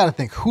 I got to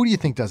think. Who do you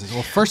think does this?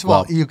 Well, first of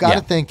all, you got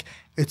to think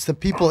it's the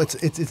people.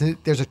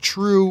 There's a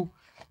true,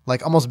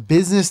 like almost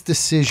business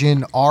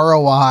decision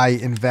ROI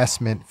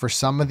investment for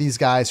some of these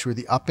guys who are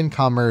the up and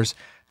comers,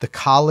 the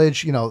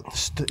college,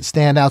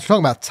 standouts. We're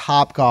talking about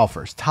top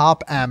golfers,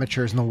 top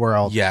amateurs in the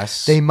world.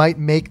 Yes, they might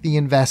make the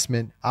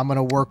investment. I'm going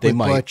to work with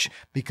Butch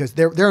because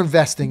they're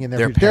investing in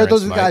their future.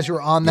 Those are the guys who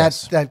are on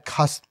that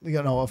cusp,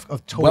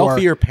 of tour.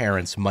 Wealthier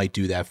parents might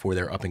do that for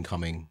their up and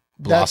coming,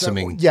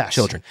 blossoming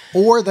children.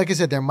 Or like I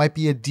said, there might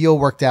be a deal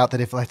worked out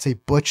that if, let's say,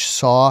 Butch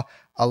saw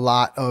a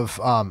lot of,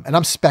 and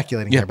I'm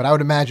speculating here, but I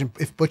would imagine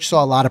if Butch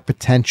saw a lot of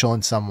potential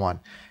in someone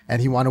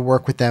and he wanted to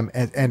work with them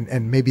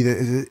and maybe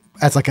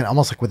as like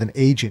almost like with an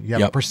agent, you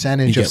have a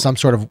percentage of some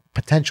sort of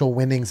potential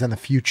winnings in the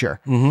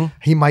future.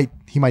 He might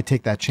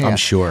take that chance. I'm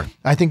sure.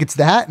 I think it's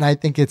that. And I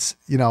think it's,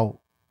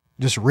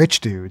 just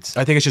rich dudes.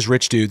 I think it's just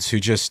rich dudes who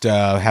just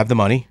have the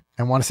money.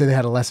 And want to say they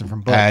had a lesson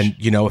from Butch. And,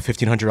 a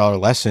 $1,500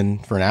 lesson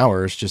for an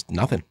hour is just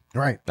nothing.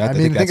 Right. I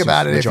mean, think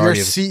about it. If you're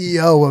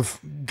CEO of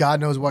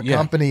God knows what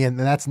company and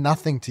that's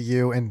nothing to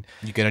you, and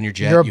you get on your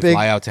jet, you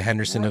fly out to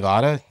Henderson,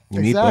 Nevada, you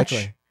meet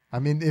Butch. I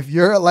mean, if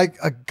you're like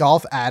a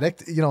golf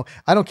addict,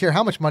 I don't care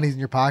how much money's in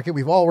your pocket.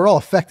 We're all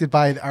affected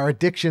by our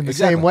addiction the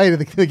same way to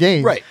the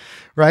game. Right.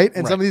 Right.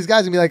 And some of these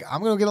guys will be like,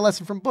 I'm going to get a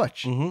lesson from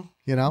Butch, So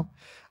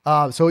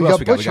you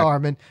got Butch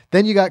Harmon.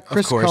 Then you got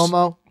Chris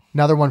Como.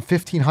 Another one,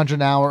 $1,500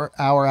 an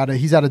hour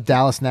he's out of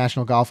Dallas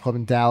National Golf Club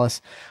in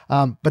Dallas.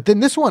 But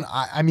then this one,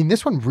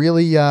 this one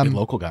really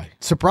local guy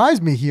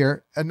surprised me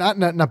here, not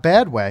in a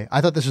bad way. I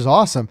thought this was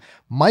awesome.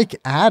 Mike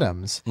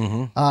Adams,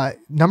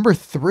 number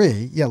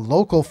 3,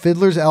 local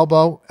Fiddler's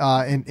Elbow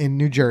in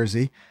New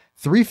Jersey,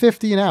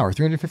 $350 an hour,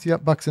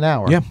 $350 an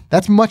hour. Yeah.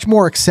 That's much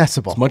more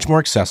accessible. It's much more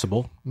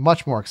accessible.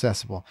 Much more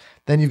accessible.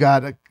 Then you've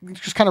got,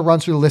 just kind of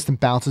runs through the list and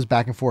bounces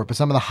back and forth. But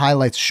some of the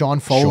highlights, Sean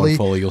Foley. Sean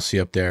Foley, you'll see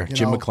up there.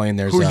 Jim McLean,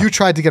 there's who you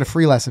tried to get a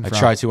free lesson from. I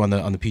tried to on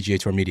the PGA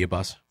Tour media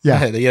bus.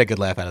 Yeah. He had a good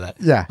laugh out of that.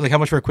 Yeah. I was like, how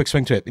much for a quick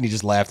swing trip? And he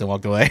just laughed and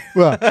walked away.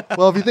 well,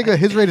 if you think of it,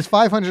 his rate is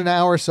 $500 an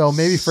hour, so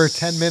maybe for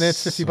 10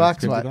 minutes, $50.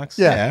 $50?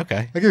 Yeah.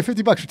 Okay. I'll give you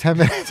 $50 for 10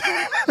 minutes.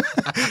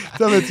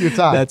 10 minutes of your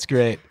time. That's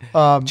great.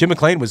 Jim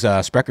McLean was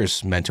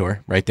Sprecker's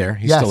mentor right there.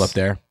 He's still up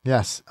there.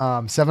 Yes.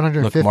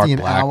 $750 Look, Mark an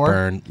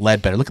Blackburn, hour.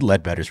 Ledbetter. Look at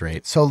Ledbetter's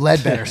rate. So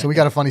Ledbetter. So we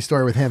got a funny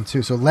story with him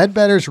too. So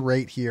Ledbetter's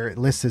rate here, it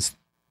lists as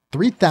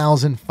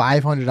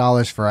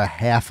 $3,500 for a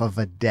half of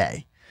a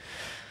day.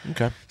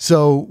 Okay.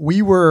 So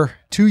we were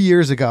 2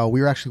 years ago,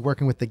 we were actually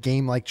working with the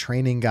Game Like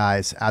Training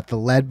guys at the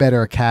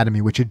Ledbetter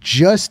Academy, which had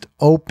just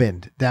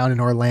opened down in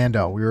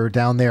Orlando. We were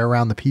down there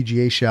around the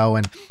PGA show,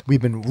 and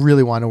we've been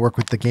really wanting to work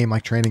with the Game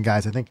Like Training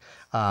guys. I think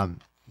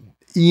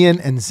Ian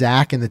and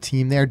Zach and the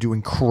team there do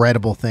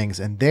incredible things.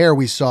 And there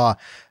we saw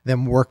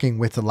them working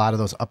with a lot of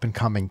those up and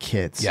coming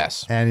kids.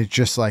 Yes. And it's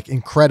just like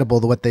incredible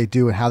what they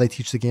do and how they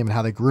teach the game and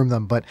how they groom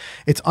them. But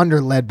it's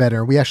under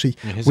Ledbetter. We actually,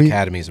 his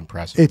academy is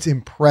impressive. It's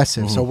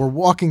impressive. So we're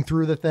walking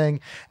through the thing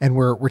and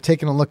we're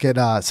taking a look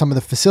at some of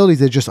the facilities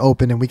that just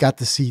opened, and we got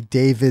to see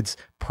David's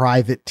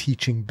private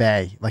teaching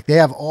bay. Like they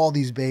have all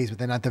these bays, but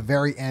then at the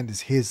very end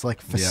is his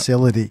like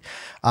facility.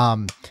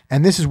 And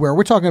this is where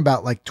we're talking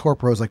about like tour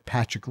pros like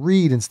Patrick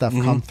Reed and stuff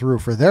come through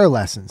for their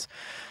lessons.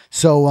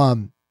 So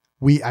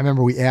I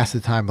remember we asked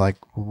at the time, like,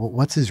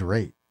 what's his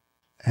rate?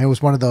 And it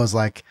was one of those,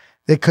 like,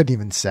 they couldn't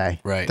even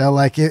say. Right. They're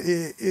like,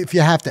 if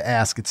you have to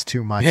ask, it's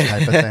too much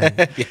type of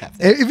thing.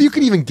 If you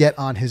could even get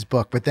on his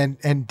book. But then,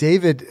 and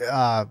David,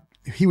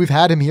 we've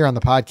had him here on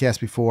the podcast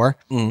before,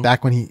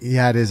 back when he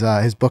had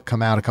his book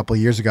come out a couple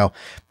of years ago.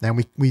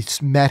 And we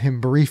met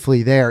him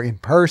briefly there in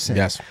person.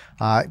 Yes.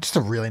 Just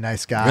a really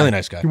nice guy. Really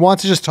nice guy. He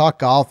wants to just talk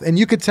golf. And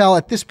you could tell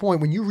at this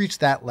point, when you reach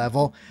that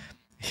level,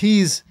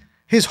 his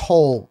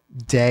whole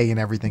day and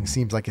everything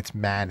seems like it's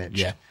managed.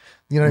 Yeah.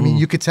 You know what I mean?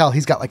 You could tell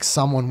he's got like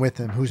someone with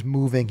him who's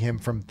moving him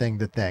from thing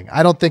to thing.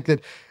 I don't think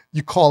that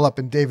you call up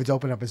and David's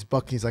opened up his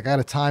book. He's like, I got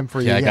a time for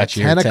you. Yeah, I got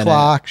you here 10 at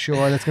o'clock.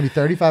 Sure. That's going to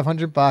be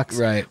 $3,500.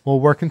 Right. We'll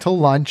work until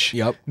lunch.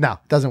 Yep. No,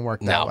 it doesn't work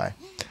that way.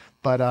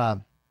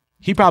 But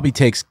he probably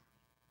takes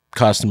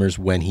customers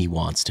when he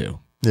wants to.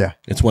 yeah.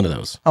 It's one of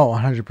those. Oh,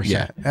 100%.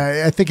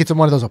 Yeah. I think it's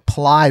one of those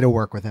apply to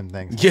work with him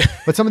things. Yeah.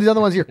 But some of the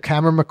other ones here,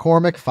 Cameron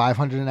McCormick,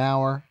 $500 an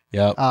hour.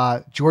 Yep.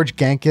 George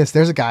Genkus,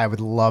 there's a guy I would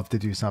love to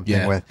do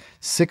something with,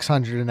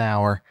 $600 an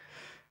hour.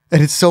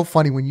 And it's so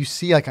funny when you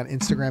see like on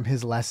Instagram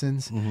his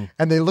lessons,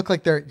 and they look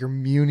like they're at your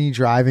Muni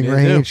driving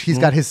range. He's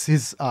got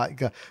his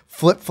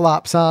flip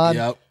flops on.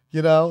 Yep.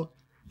 You know,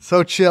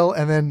 so chill.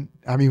 And then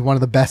I mean, one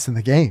of the best in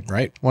the game.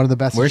 Right. One of the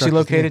best. Where's he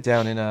instructors in the located?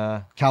 Down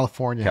in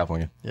California.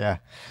 California. Yeah.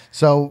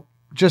 So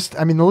just,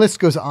 I mean, the list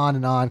goes on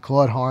and on.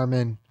 Claude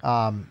Harmon.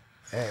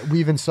 We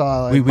even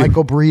saw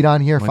Michael Breed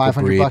on here,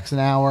 $500 an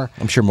hour.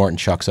 I'm sure Martin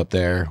Chuck's up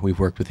there. We've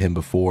worked with him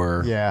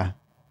before. Yeah.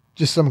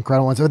 Just some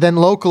incredible ones. But then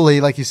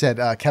locally, like you said,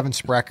 Kevin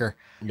Sprecher.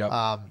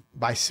 Yep.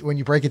 When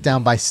you break it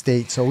down by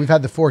state. So we've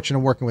had the fortune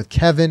of working with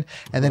Kevin.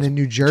 And then in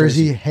New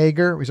Jersey,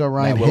 Hager. We saw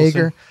Ryan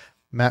Hager.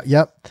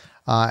 Yep.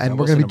 And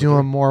we're going to be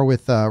doing more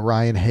with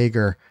Ryan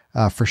Hager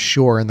for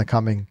sure in the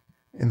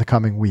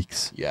coming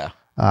weeks. Yeah.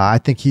 I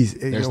think he's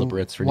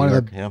Labritz for one New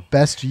of the York,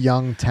 best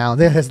young talent.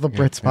 There's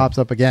Labritz pops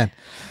up again.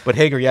 But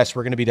Hager, yes,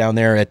 we're going to be down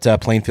there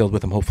at Plainfield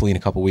with him hopefully in a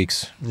couple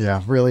weeks.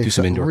 Yeah, really,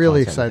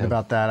 really excited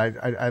about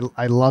that.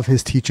 I love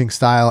his teaching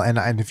style,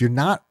 and if you're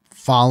not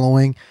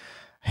following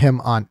him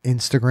on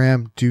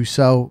Instagram, do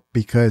so,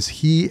 because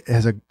he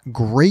has a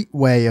great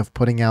way of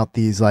putting out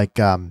these like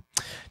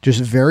just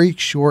very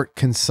short,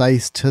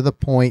 concise, to the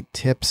point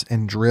tips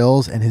and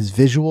drills, and his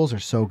visuals are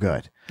so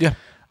good. Yeah.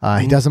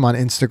 He does them on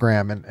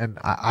Instagram, and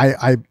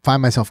I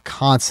find myself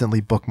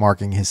constantly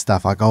bookmarking his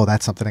stuff. Like, oh,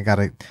 that's something I got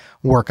to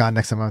work on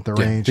next time I'm at the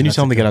range. Didn't you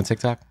tell him to get on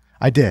TikTok?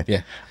 I did.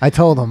 Yeah. I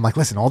told him, like,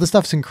 listen, all this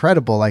stuff's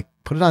incredible. Like,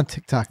 put it on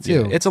TikTok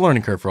too. Yeah, it's a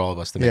learning curve for all of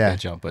us to make that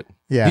jump, but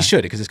he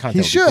should, because his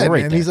content he should.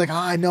 Great and there. he's like, oh,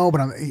 I know,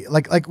 but I'm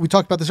like we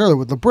talked about this earlier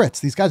with the Brits.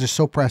 These guys are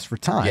so pressed for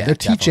time. Yeah, they're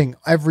teaching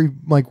every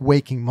like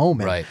waking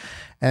moment. Right.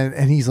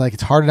 And he's like,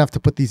 it's hard enough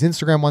to put these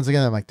Instagram ones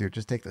together. I'm like, dude,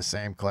 just take the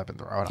same clip and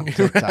throw it on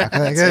TikTok.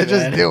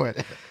 Just do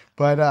it.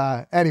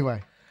 But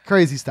anyway,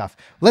 crazy stuff.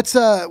 Let's,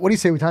 what do you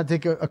say? We time to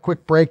take a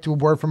quick break, do a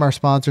word from our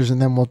sponsors, and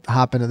then we'll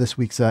hop into this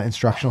week's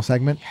instructional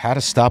segment. How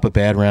to stop a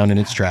bad round in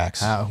its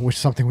tracks. Which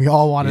is something we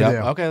all want to do.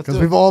 Okay, because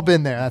we've all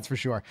been there, that's for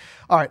sure.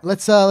 All right,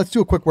 let's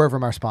do a quick word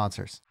from our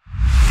sponsors.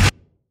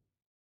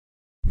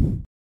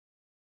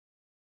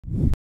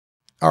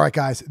 All right,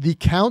 guys, the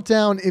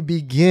countdown, it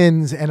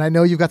begins, and I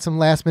know you've got some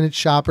last-minute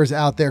shoppers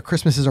out there.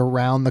 Christmas is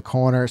around the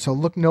corner, so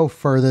look no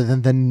further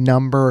than the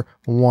number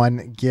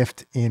one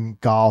gift in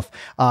golf.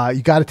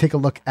 You got to take a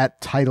look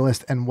at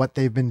Titleist and what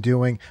they've been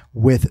doing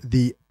with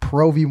the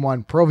Pro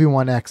V1, Pro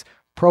V1X,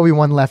 Pro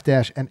V1 Left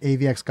Dash, and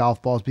AVX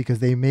golf balls because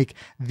they make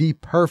the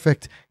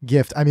perfect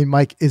gift. I mean,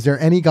 Mike, is there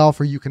any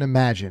golfer you can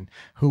imagine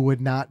who would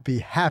not be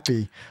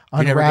happy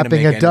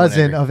unwrapping a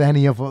dozen of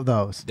any of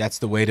those? That's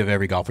the weight of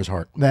every golfer's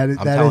heart. That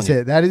is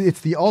it.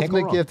 It's the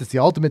ultimate gift. It's the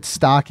ultimate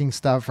stocking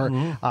stuffer.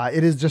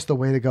 It is just the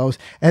way it goes.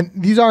 And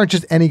these aren't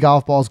just any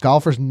golf balls.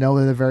 Golfers know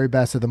they're the very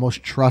best. They're the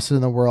most trusted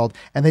in the world,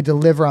 and they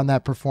deliver on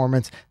that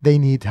performance they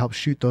need to help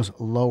shoot those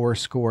lower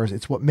scores.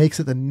 It's what makes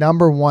it the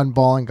 #1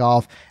 ball in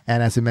golf,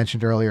 and as I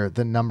mentioned earlier,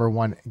 the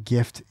 #1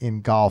 gift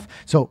in golf.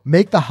 So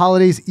make the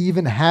holidays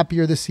even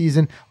happier this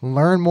season.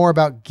 Learn more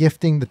about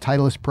gifting the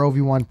Titleist Pro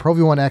V1, Pro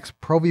V1X,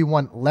 Pro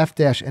V1 Left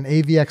Dash, and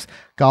AVX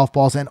golf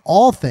balls, and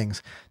all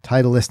things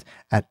Titleist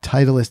at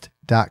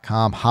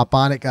Titleist.com. Hop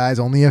on it, guys.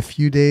 Only a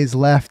few days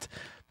left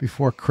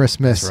before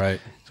Christmas. That's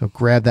right. So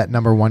grab that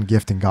 #1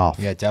 gift in golf.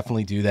 Yeah,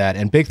 definitely do that.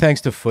 And big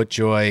thanks to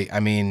FootJoy. I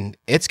mean,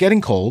 it's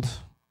getting cold,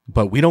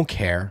 but we don't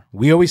care.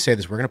 We always say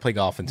this. We're going to play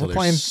golf until we're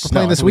playing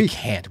this week. We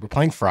can't. We're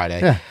playing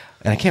Friday. Yeah.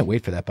 And I can't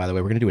wait for that, by the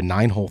way. We're going to do a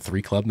 9-hole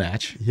 3-club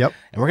match. Yep.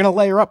 And we're going to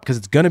layer up because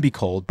it's going to be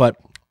cold. But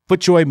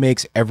FootJoy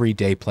makes every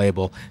day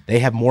playable. They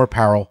have more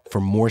apparel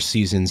for more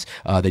seasons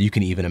that you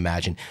can even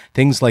imagine.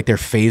 Things like their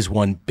Phase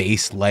 1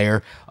 base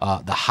layer,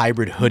 the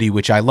hybrid hoodie,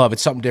 which I love.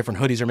 It's something different.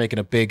 Hoodies are making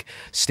a big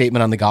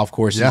statement on the golf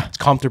course. Yeah. It's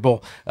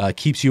comfortable,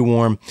 keeps you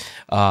warm.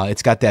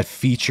 It's got that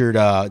featured,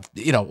 all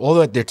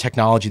their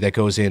technology that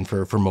goes in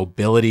for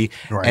mobility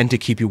and to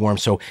keep you warm.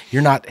 So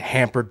you're not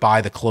hampered by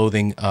the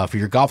clothing for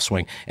your golf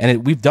swing.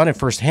 And we've done it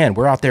firsthand.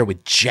 We're out there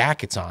with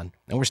jackets on,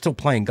 and we're still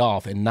playing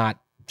golf and not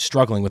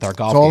struggling with our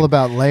golf It's all game.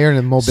 about layering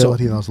and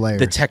mobility in those layers.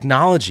 The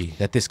technology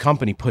that this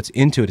company puts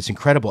into it is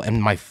incredible.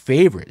 And my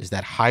favorite is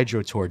that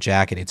Hydro Tour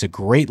jacket. It's a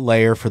great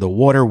layer for the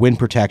water, wind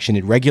protection.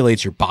 It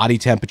regulates your body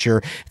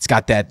temperature. It's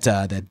got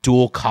that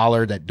dual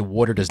collar that the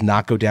water does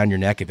not go down your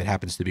neck if it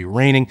happens to be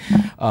raining.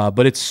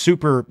 But it's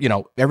super,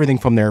 everything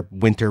from their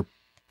winter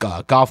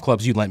golf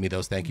clubs. You lent me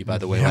those, thank you, by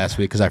the way, last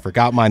week, because I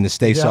forgot mine, the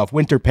Stay Soft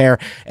winter pair,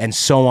 and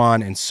so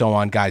on and so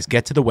on. Guys,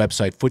 get to the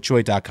website,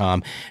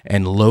 footjoy.com,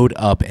 and load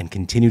up and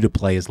continue to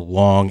play as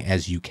long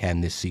as you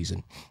can this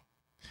season.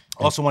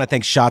 Also want to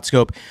thank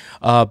ShotScope.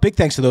 Big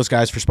thanks to those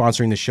guys for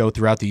sponsoring the show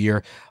throughout the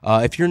year.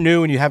 If you're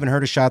new and you haven't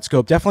heard of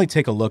ShotScope, definitely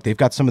take a look. They've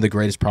got some of the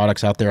greatest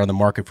products out there on the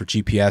market for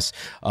GPS.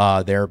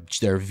 Their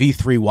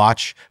V3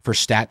 watch for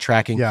stat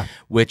tracking,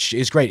 which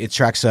is great. It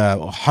tracks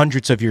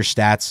hundreds of your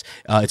stats.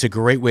 It's a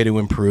great way to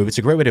improve. It's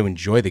a great way to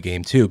enjoy the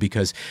game too,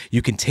 because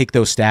you can take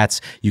those stats,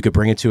 you could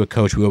bring it to a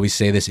coach. We always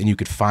say this, and you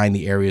could find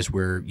the areas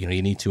where you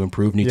need to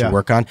improve, need to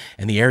work on,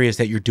 and the areas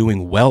that you're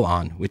doing well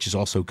on, which is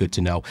also good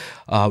to know.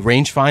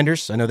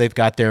 Rangefinders, I know they've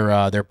got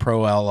their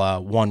Pro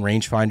L1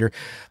 rangefinder,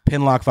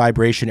 pin lock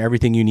vibration,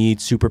 everything you need,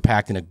 super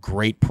packed, and a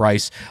great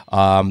price.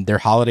 Their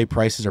holiday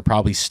prices are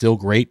probably still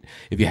great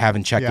if you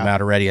haven't checked them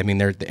out already. I mean,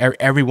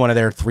 every one of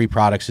their 3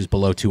 products is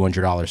below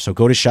 $200. So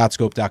go to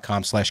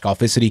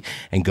shotscope.com/Golficity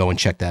and go and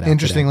check that out.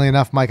 Interestingly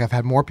enough, Mike, I've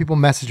had more people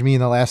message me in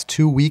the last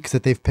 2 weeks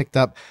that they've picked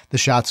up the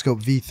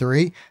ShotScope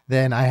V3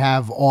 than I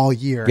have all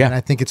year. And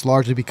I think it's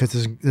largely because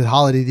the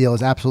holiday deal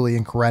is absolutely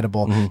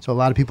incredible. So a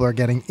lot of people are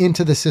getting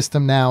into the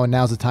system now, and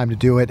now's the time to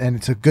do it. And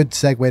it's a good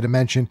segue to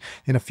mention,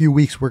 in a few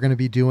weeks, we're going to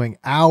be doing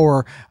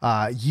our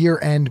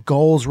year-end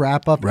goals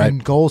wrap-up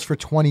and goals for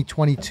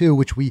 2022,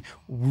 which we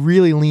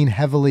really lean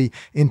heavily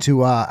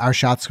into our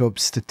ShotScope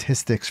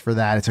statistics for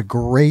that. It's a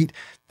great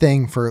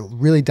thing for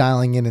really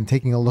dialing in and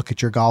taking a look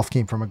at your golf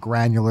game from a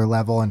granular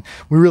level. And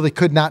we really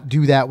could not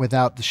do that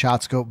without the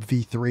ShotScope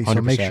V3. So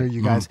 100%. Make sure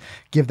you guys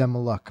give them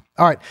a look.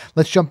 All right,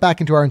 let's jump back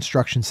into our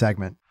instruction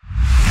segment.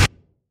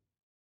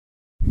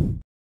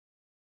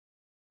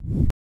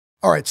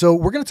 All right, so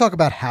we're going to talk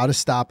about how to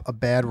stop a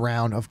bad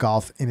round of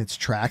golf in its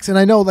tracks. And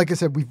I know, like I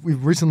said,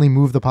 we've recently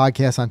moved the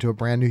podcast onto a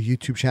brand new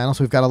YouTube channel.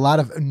 So we've got a lot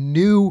of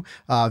new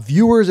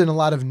viewers and a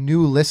lot of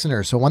new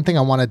listeners. So one thing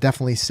I want to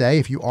definitely say,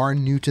 if you are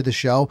new to the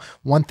show,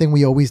 one thing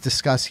we always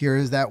discuss here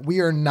is that we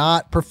are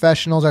not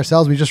professionals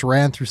ourselves. We just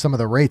ran through some of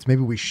the rates.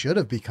 Maybe we should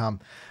have become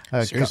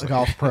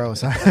golf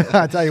pros.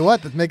 I tell you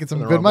what, that's making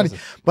some good money.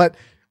 But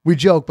we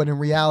joke, but in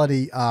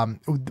reality,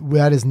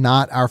 that is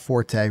not our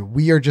forte.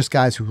 We are just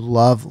guys who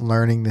love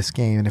learning this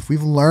game. And if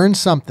we've learned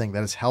something that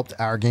has helped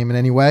our game in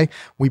any way,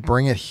 we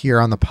bring it here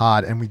on the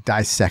pod and we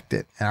dissect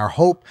it. And our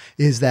hope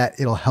is that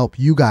it'll help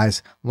you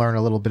guys learn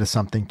a little bit of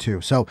something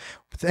too. So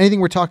with anything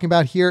we're talking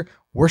about here,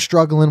 we're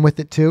struggling with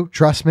it too,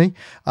 trust me.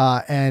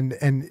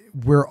 And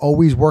we're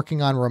always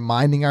working on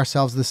reminding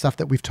ourselves of the stuff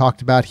that we've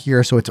talked about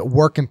here. So it's a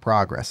work in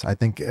progress. I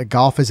think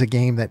golf is a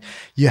game that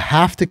you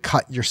have to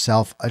cut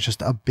yourself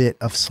just a bit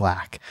of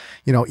slack.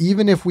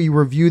 Even if we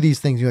review these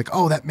things, you're like,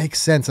 oh, that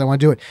makes sense, I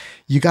want to do it.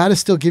 You got to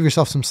still give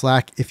yourself some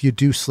slack if you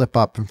do slip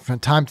up. And from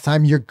time to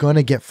time, you're going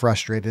to get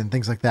frustrated and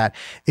things like that.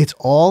 It's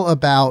all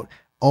about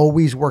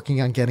always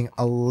working on getting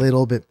a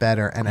little bit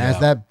better. And as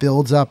that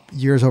builds up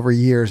years over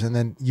years, and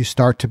then you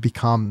start to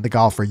become the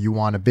golfer you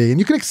want to be. And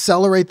you can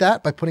accelerate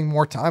that by putting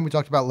more time. We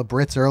talked about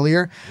Labritz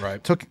earlier.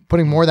 Right.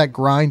 Putting more of that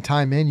grind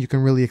time in, you can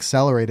really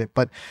accelerate it.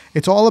 But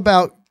it's all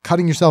about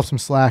cutting yourself some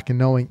slack and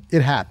knowing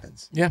it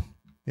happens. Yeah.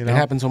 It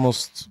happens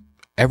almost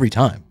every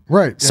time.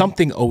 Right.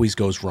 Something always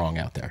goes wrong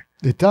out there.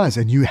 It does.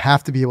 And you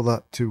have to be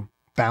able to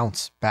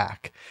bounce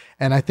back.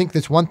 And I think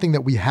that's one thing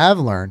that we have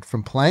learned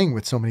from playing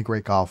with so many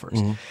great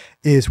golfers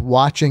is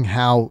watching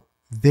how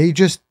they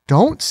just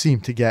don't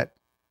seem to get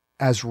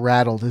as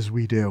rattled as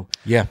we do.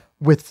 Yeah.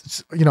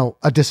 With, you know,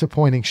 a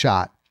disappointing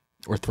shot.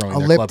 Or throwing a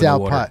their lipped club in out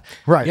the water. putt.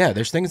 Right. Yeah,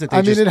 there's things that they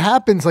I mean, it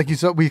happens like you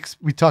saw, we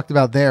talked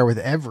about there with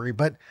Every,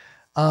 but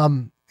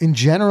in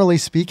generally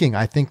speaking,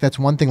 I think that's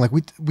one thing. Like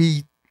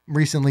we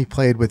recently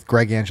played with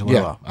Greg Angelillo.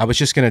 Yeah, I was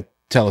just going to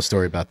tell a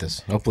story about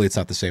this. Hopefully it's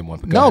not the same one.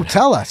 But no,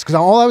 tell us. Because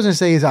all I was going to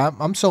say is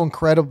I'm so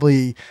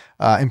incredibly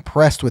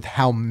impressed with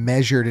how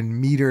measured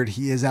and metered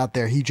he is out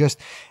there. He's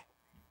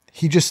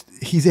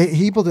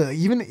able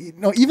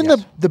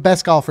to the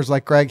best golfers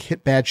like Greg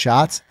hit bad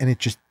shots and it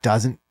just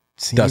doesn't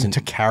seem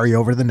to carry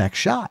over to the next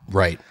shot.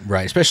 Right.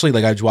 Especially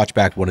like I just watched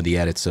back one of the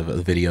edits of a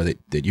video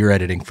that you're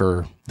editing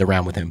for the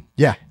round with him.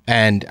 Yeah.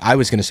 And I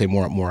was going to say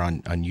more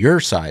on your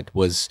side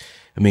was,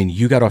 I mean,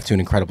 you got off to an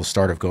incredible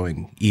start of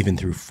going even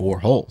through 4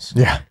 holes.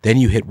 Yeah. Then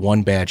you hit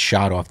one bad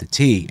shot off the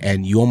tee,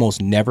 and you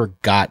almost never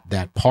got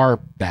that par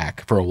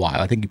back for a while.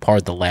 I think you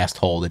parred the last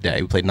hole of the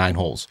day. We played 9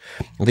 holes.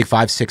 I think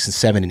 5, 6, and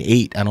 7, and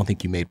 8. I don't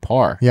think you made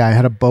par. Yeah, I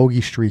had a bogey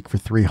streak for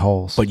 3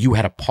 holes. But you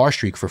had a par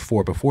streak for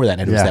 4 before that,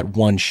 and it was that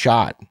one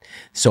shot.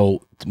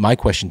 So my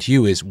question to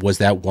you is, was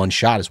that one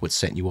shot is what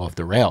sent you off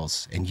the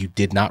rails, and you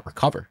did not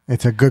recover?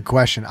 It's a good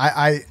question.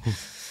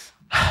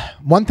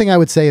 One thing I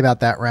would say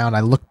about that round,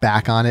 I look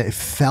back on it, it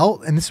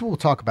felt, and this is what we'll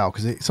talk about,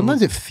 because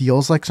sometimes it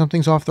feels like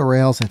something's off the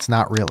rails and it's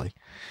not really.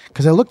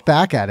 Because I look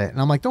back at it and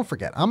I'm like, don't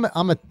forget, I'm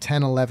a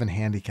 10, 11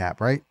 handicap,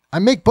 right? I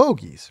make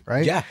bogeys,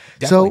 right? Yeah,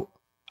 definitely. So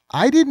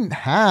I didn't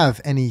have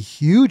any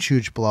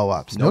huge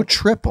blow-ups, no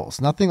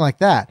triples, nothing like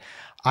that.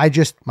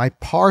 My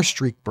par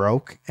streak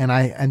broke and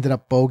I ended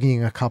up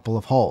bogeying a couple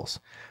of holes.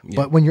 Yeah.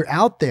 But when you're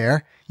out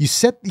there, you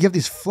have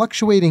these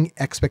fluctuating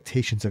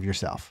expectations of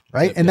yourself,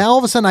 right? And now all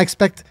of a sudden I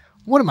expect,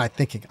 what am I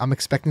thinking? I'm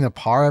expecting a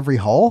par every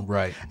hole.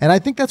 Right. And I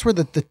think that's where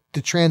the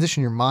transition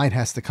in your mind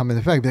has to come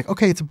into effect. Be like,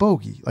 okay, it's a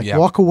bogey. Like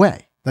walk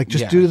away. Like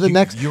just do the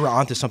next. You were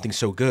onto something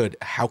so good.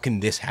 How can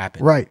this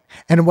happen? Right.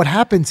 And what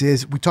happens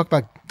is we talk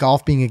about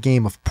golf being a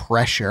game of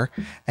pressure,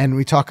 and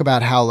we talk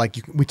about how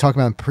we talk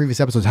about in previous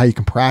episodes how you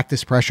can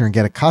practice pressure and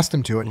get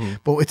accustomed to it.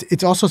 But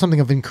it's also something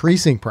of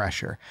increasing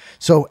pressure.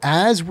 So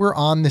as we're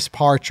on this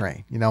par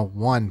train,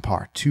 1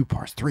 par, 2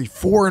 pars, 3,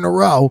 4 in a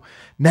row.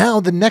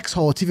 Now the next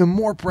hole, it's even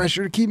more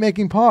pressure to keep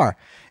making par.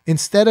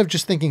 Instead of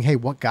just thinking, hey,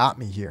 what got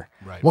me here?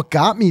 Right. What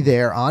got me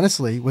there,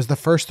 honestly, was the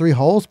first 3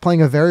 holes,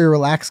 playing a very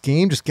relaxed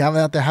game, just going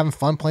out there having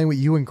fun playing with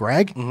you and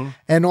Greg.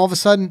 And all of a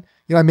sudden,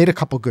 I made a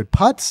couple good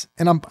putts,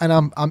 and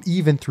I'm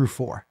even through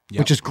 4,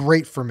 which is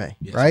great for me,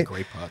 right?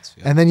 Great putts.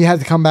 Yeah. And then you had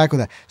to come back with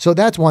that. So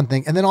that's one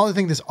thing. And then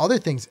there's other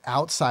things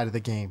outside of the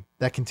game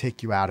that can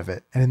take you out of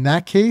it. And in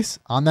that case,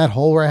 on that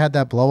hole where I had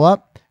that blow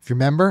up, if you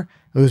remember,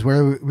 it was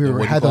where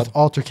we had that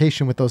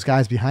altercation with those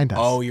guys behind us.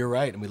 Oh, you're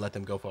right. And we let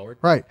them go forward.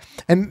 Right.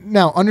 And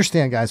now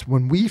understand, guys,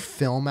 when we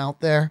film out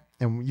there,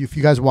 and if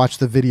you guys watch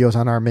the videos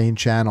on our main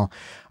channel,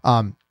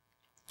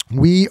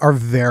 we are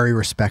very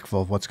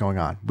respectful of what's going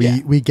on.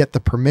 We get the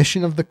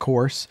permission of the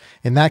course.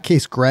 In that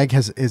case, Greg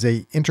is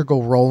a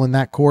integral role in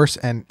that course,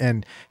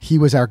 and he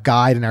was our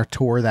guide in our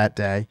tour that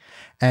day.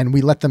 And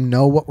we let them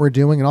know what we're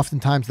doing, and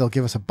oftentimes they'll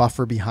give us a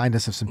buffer behind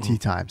us of some tee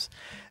times.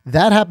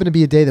 That happened to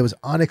be a day that was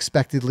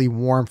unexpectedly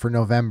warm for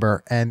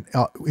November, and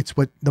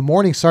the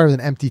morning started with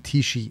an empty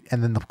tee sheet,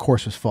 and then the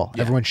course was full.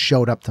 Yeah. Everyone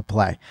showed up to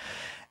play.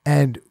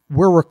 And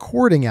we're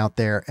recording out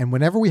there, and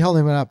whenever we held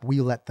them up,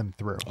 we let them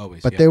through.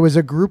 Always, but there was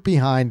a group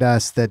behind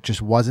us that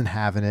just wasn't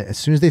having it. As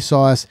soon as they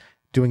saw us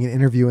doing an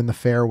interview in the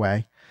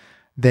fairway,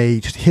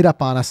 they just hit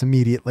up on us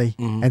immediately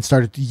and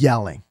started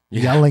yelling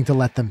to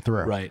let them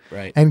through.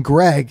 Right. And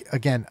Greg,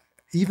 again,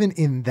 even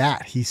in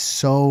that, he's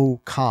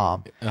so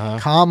calm.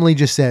 Calmly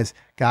just says,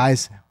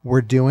 guys,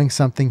 we're doing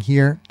something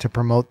here to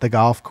promote the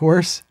golf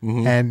course.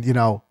 And,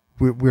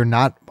 we're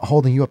not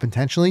holding you up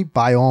intentionally.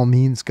 By all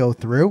means, go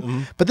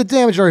through. But the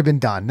damage had already been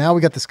done. Now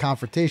we got this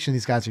confrontation.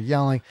 These guys are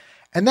yelling.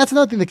 And that's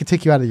another thing that can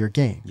take you out of your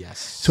game. Yes.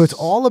 So it's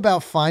all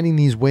about finding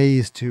these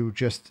ways to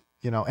just,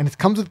 and it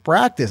comes with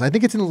practice. I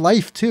think it's in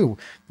life too.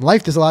 In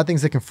life, there's a lot of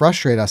things that can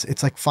frustrate us.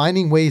 It's like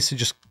finding ways to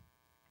just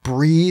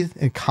breathe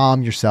and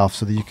calm yourself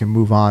so that you can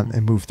move on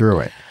and move through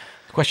it.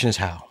 The question is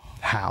how?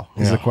 How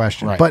is the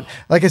question. Right. But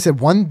like I said,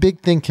 one big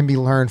thing can be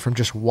learned from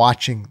just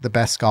watching the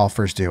best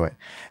golfers do it.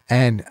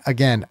 And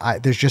again,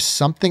 there's just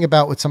something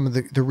about with some of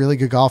the really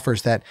good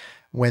golfers that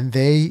when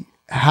they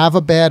have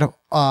a bad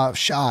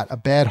shot, a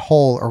bad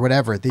hole or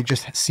whatever, they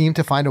just seem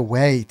to find a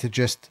way to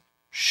just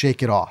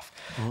shake it off.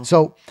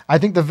 So I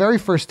think the very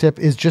first tip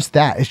is just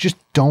that. It's just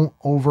don't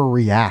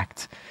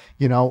overreact.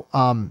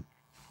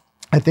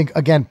 I think,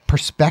 again,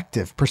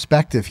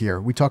 perspective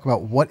here. We talk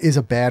about what is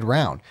a bad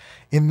round.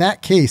 In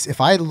that case, if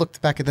I had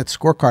looked back at that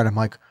scorecard, I'm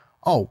like,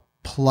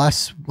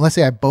 let's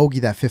say I bogey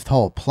that 5th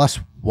hole,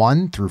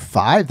 +1 through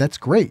 5, that's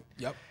great.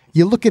 Yep.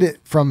 you look at it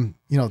from,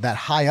 that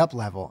high up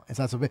level. It's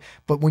not so big,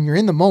 but when you're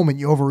in the moment,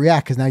 you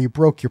overreact because now you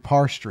broke your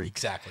par streak.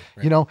 Exactly.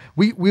 Right.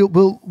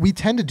 We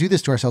tend to do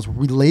this to ourselves.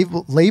 We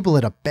label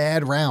it a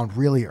bad round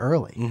really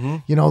early.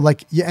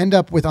 Like you end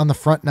up with on the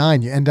front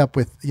nine, you end up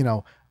with,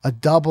 a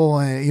double,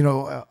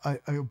 a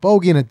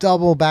bogey and a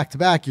double back to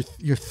back.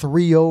 You're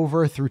 3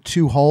 over through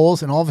 2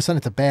 holes, and all of a sudden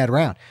it's a bad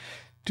round.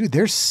 Dude,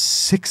 there's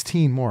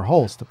 16 more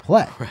holes to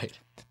play. Right.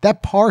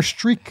 That par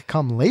streak could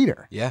come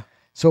later. Yeah.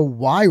 So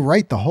why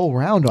write the whole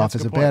round off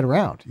as a bad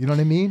round? You know what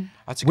I mean?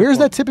 Where's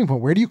that tipping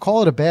point? Where do you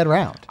call it a bad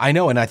round? I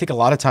know, and I think a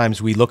lot of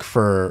times we look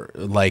for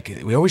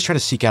we always try to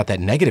seek out that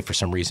negative for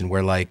some reason.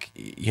 Where we're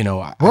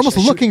almost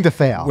looking to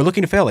fail. We're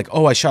looking to fail. Like,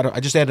 oh, I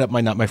just added up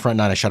my front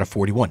nine. I shot a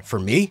 41. For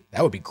me,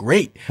 that would be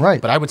great. Right.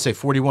 But I would say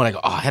 41. I go,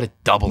 I had a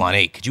double on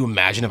 8. Could you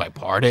imagine if I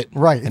parred it?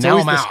 Right. And it's now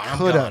always I'm this out.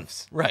 could I'm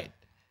have. Right.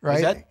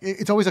 Right.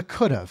 It's always a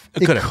could have.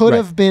 It could have, could right.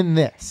 have been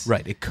this.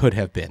 Right. It could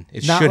have been.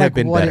 It Not should like have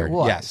been what better. It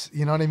was. Yes.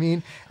 You know what I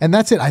mean? And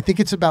that's it. I think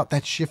it's about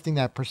that shifting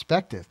that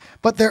perspective.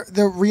 But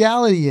the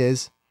reality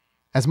is,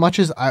 as much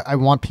as I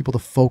want people to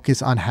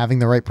focus on having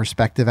the right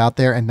perspective out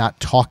there and not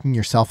talking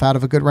yourself out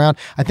of a good round,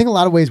 I think a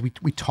lot of ways we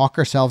talk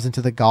ourselves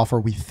into the golfer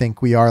we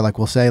think we are. Like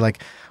we'll say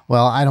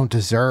well, I don't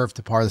deserve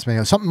to par this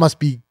many. Something must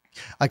be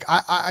like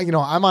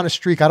I'm on a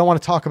streak. I don't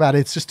want to talk about it.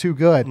 It's just too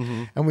good.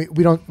 And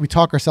we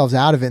talk ourselves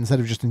out of it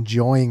instead of just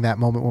enjoying that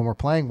moment when we're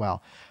playing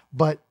well.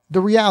 But the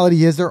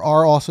reality is there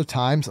are also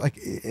times like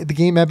the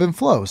game ebb and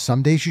flows.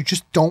 Some days you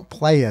just don't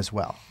play as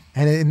well.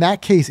 And in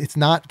that case, it's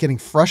not getting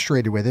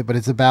frustrated with it, but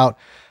it's about,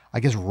 I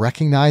guess,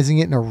 recognizing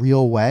it in a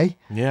real way.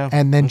 Yeah.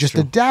 And then just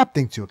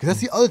adapting to it. Because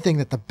that's the other thing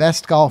that the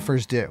best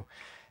golfers do.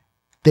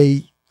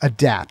 They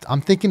adapt.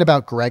 I'm thinking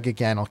about Greg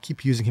again. I'll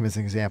keep using him as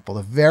an example.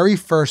 The very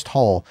first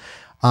hole,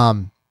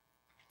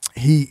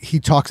 he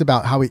talks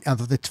about how on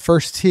the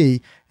first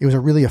tee, it was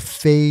really a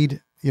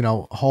fade,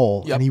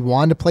 hole. Yep. And he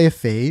wanted to play a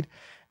fade.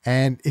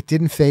 And it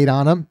didn't fade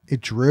on him. It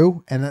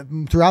drew.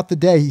 And throughout the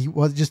day, he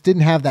just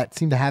didn't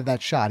seem to have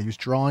that shot. He was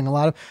drawing a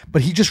lot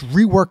but he just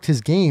reworked his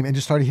game and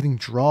just started hitting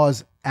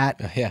draws at,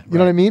 you know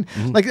what I mean?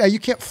 Mm-hmm. Like you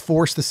can't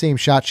force the same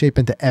shot shape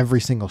into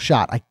every single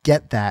shot. I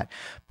get that.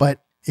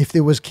 But if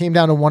it came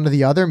down to one or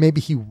the other,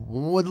 maybe he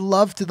would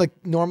love to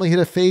normally hit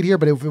a fade here,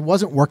 but if it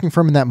wasn't working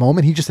for him in that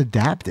moment, he just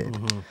adapted.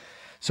 Mm-hmm.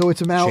 So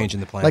it's about changing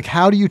the plan. Like,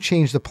 how do you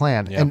change the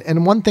plan? Yep.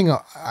 And one thing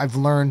I've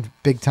learned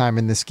big time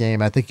in this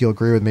game, I think you'll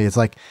agree with me, it's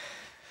like,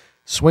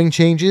 swing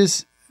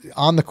changes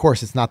on the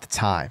course. It's not the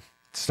time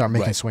to start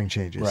making swing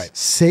changes. Right.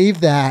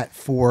 Save that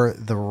for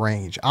the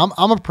range. I'm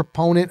a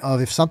proponent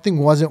of if something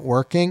wasn't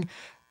working,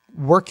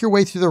 work your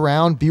way through the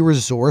round, be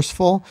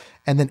resourceful,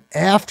 and then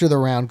after the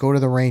round, go to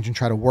the range and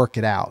try to work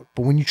it out.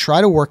 But when you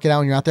try to work it out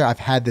when you're out there, I've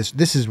had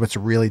this is what's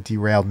really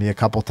derailed me a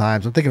couple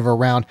times. I'm thinking of a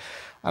round,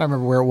 I don't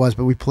remember where it was,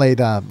 but we played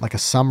like a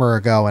summer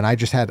ago, and I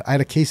had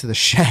a case of the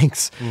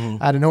shanks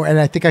out of nowhere, and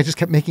I think I just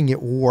kept making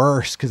it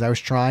worse because I was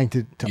trying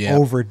to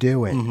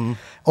overdo it,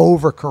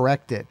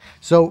 overcorrect it.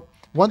 So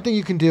one thing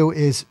you can do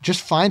is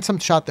just find some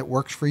shot that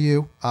works for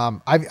you.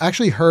 I've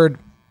actually heard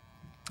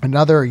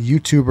another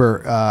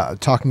YouTuber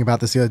talking about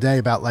this the other day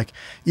about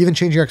even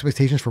changing your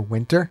expectations for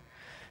winter.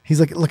 He's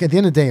like, look, at the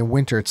end of the day in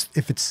winter,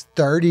 if it's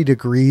 30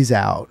 degrees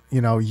out,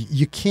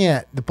 you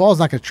can't, the ball's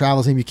not going to travel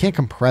the same. You can't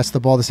compress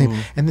the ball the same.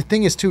 And the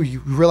thing is too, you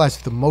realize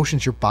the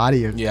motions your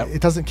body,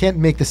 can't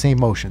make the same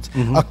motions.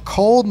 A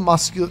cold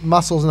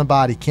muscles in the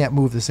body can't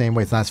move the same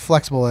way. It's not as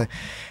flexible.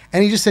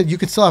 And he just said, you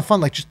can still have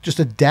fun. Just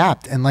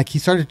adapt. And he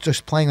started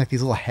just playing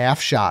these little half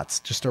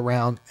shots just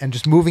around and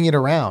just moving it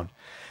around.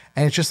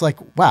 And it's just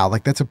wow,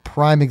 that's a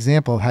prime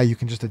example of how you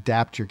can just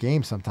adapt your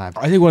game sometimes.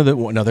 I think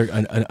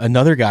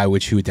another guy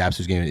who adapts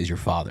his game is your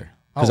father.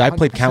 Because I've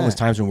played countless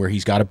times where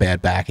he's got a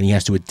bad back and he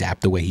has to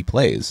adapt the way he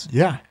plays.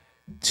 Yeah.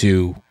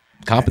 To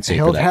compensate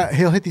for that.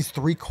 He'll hit these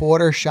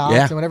 3/4 shots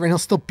and whatever, and he'll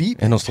still beat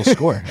me. And he'll still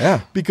score. Yeah.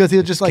 Because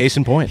he'll just case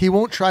in point. He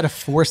won't try to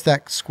force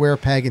that square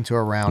peg into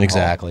a round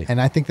exactly. hole. And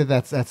I think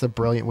that's a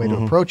brilliant way to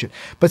approach it.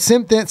 But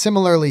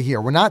similarly here,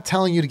 we're not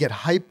telling you to get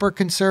hyper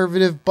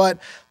conservative, but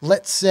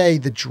let's say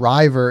the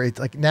driver, it's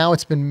now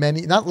it's been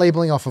many, not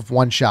labeling off of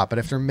one shot, but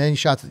after many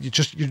shots, you're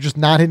just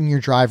not hitting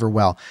your driver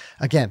well.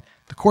 Again,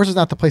 the course is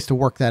not the place to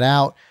work that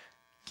out.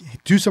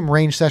 Do some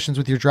range sessions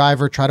with your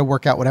driver, try to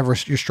work out whatever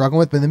you're struggling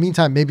with. But in the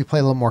meantime, maybe play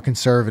a little more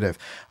conservative.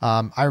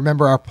 I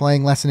remember our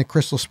playing lesson at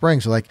Crystal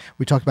Springs. So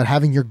we talked about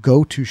having your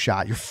go-to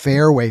shot, your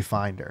fairway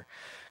finder.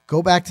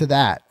 Go back to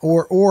that.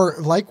 Or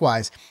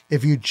likewise,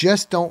 if you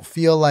just don't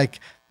feel like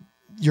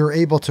you're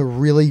able to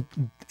really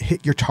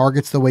hit your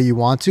targets the way you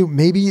want to,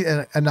 maybe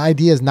an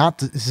idea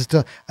is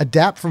to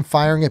adapt from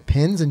firing at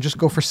pins and just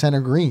go for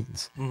center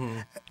greens.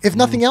 If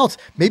nothing else,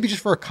 maybe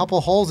just for a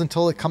couple holes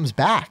until it comes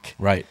back.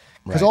 Right.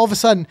 Because all of a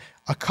sudden,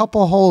 a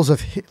couple holes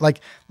of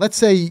let's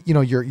say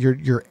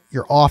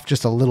you're off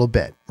just a little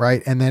bit,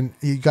 right? And then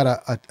you got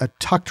a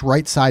tucked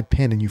right side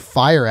pin, and you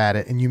fire at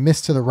it, and you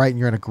miss to the right, and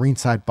you're in a green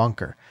side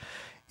bunker.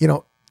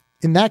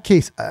 In that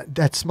case,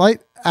 that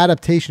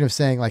adaptation of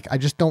saying like, I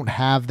just don't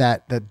have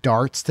the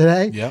darts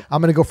today. Yep.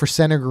 I'm going to go for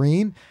center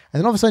green. And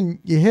then all of a sudden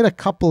you hit a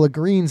couple of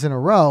greens in a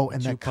row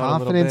and that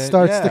confidence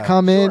starts to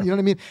come in. You know what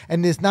I mean?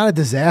 And it's not a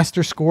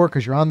disaster score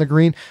because you're on the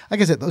green.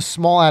 Like I said, those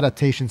small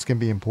adaptations can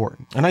be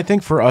important. And I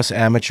think for us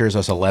amateurs,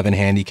 us 11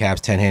 handicaps,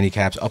 10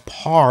 handicaps, a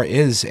par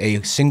is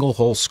a single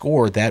hole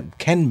score that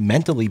can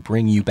mentally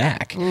bring you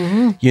back.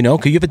 You know,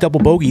 because you have a double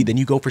bogey, then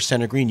you go for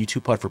center green, you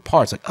 2-putt for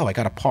par. It's like, oh, I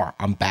got a par.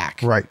 I'm back.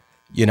 Right.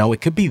 You know,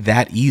 it could be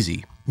that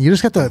easy. You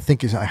just have to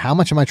think, how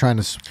much am I trying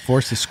to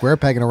force the square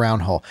peg in a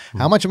round hole?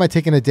 How much am I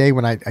taking a day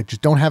when I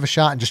just don't have a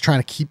shot and just trying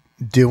to keep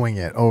doing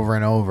it over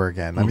and over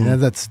again? I mean,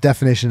 that's the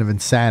definition of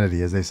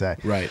insanity, as they say.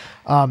 Right.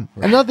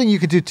 Another thing you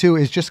could do too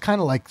is just kind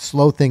of like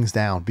slow things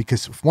down,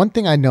 because one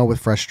thing I know with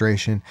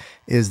frustration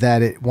is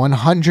that it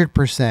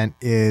 100%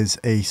 is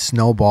a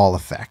snowball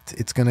effect.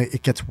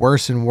 It gets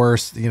worse and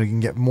worse. You know, you can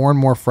get more and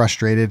more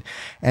frustrated.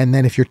 And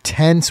then if you're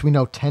tense, we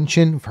know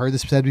tension, we've heard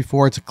this said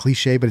before, it's a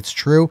cliche, but it's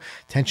true.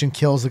 Tension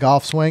kills the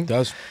golf swing. It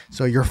does.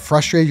 So you're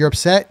frustrated, you're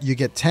upset, you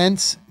get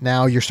tense.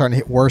 Now you're starting to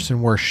hit worse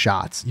and worse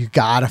shots. You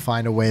got to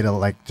find a way to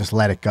like just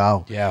let it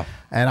go. Yeah.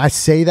 And I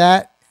say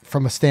that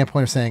from a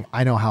standpoint of saying,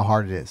 I know how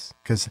hard it is,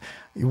 because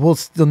you'll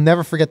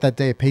never forget that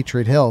day at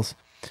Patriot Hills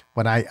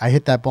when I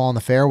hit that ball in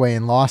the fairway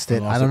and lost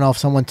it. I don't know if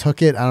someone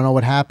took it. I don't know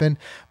what happened,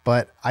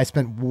 but I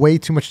spent way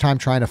too much time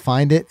trying to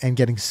find it and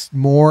getting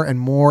more and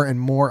more and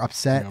more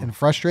upset and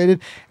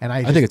frustrated. And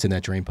I think it's in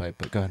that drain pipe,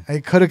 but go ahead.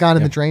 It could have gone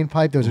in the drain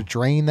pipe. There was a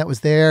drain that was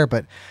there,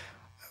 but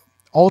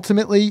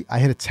ultimately I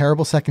hit a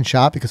terrible second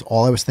shot because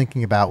all I was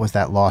thinking about was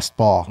that lost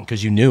ball.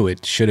 Because you knew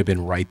it should have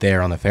been right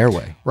there on the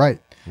fairway. Right.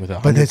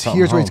 But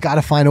here's where it's got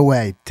to find a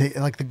way.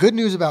 Like the good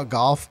news about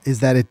golf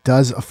is that it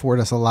does afford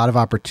us a lot of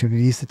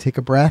opportunities to take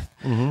a breath.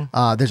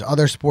 There's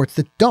other sports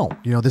that don't.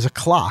 You know, there's a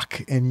clock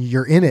and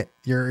you're in it.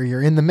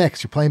 You're in the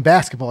mix. You're playing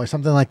basketball or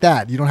something like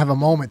that. You don't have a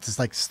moment to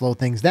like slow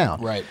things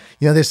down. Right.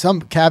 You know, there's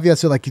some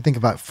caveats. So like you think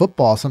about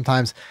football,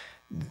 sometimes,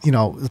 you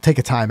know, they'll take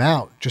a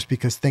timeout just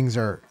because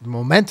the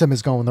momentum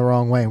is going the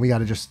wrong way. And we got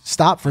to just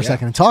stop for a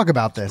second and talk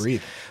about this.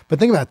 Breathe. But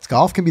think about it,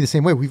 golf can be the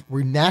same way.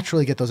 We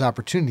naturally get those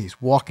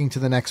opportunities, walking to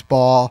the next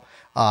ball,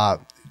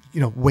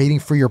 you know, waiting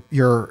for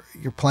your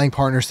playing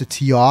partners to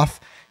tee off.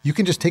 You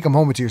can just take a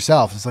moment to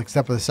yourself. It's like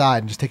step to the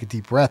side and just take a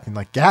deep breath and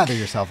like gather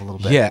yourself a little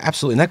bit. Yeah,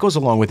 absolutely. And that goes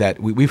along with that.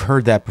 We've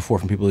heard that before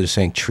from people who are just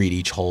saying treat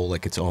each hole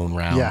like its own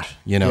round. Yeah.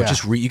 You know, Yeah.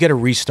 you get a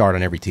restart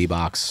on every tee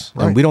box.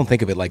 Right. And we don't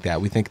think of it like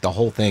that. We think the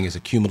whole thing is a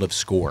cumulative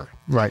score.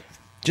 Right.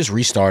 Just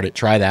restart it.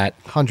 Try that.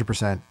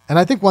 100%. And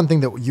I think one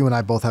thing that you and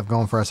I both have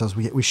going for ourselves,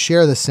 we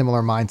share this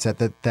similar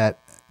mindset that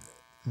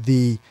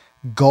the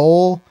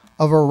goal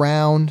of a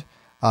round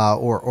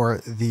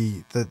or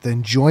the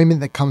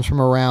enjoyment that comes from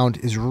a round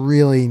is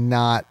really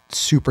not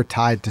super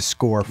tied to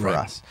score for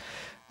us.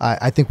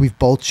 I think we've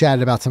both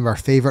chatted about some of our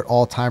favorite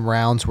all-time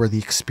rounds where the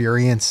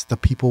experience, the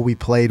people we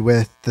played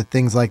with, the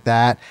things like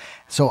that.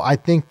 So I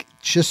think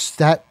just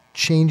that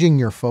changing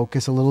your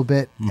focus a little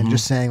bit and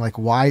just saying like,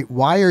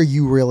 why are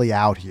you really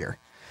out here?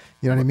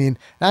 You know what I mean?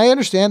 Now I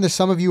understand there's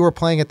some of you who are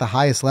playing at the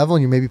highest level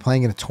and you may be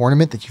playing in a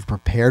tournament that you've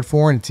prepared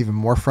for. And it's even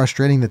more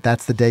frustrating that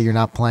that's the day you're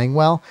not playing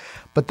well.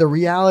 But the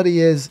reality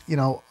is, you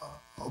know,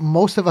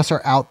 most of us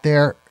are out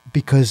there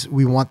because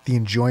we want the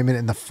enjoyment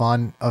and the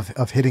fun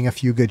of hitting a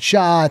few good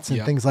shots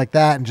and things like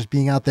that. And just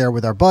being out there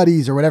with our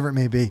buddies or whatever it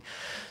may be.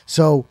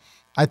 So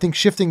I think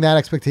shifting that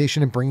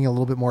expectation and bringing a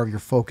little bit more of your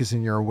focus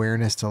and your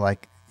awareness to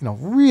like, you know,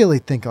 really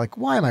think like,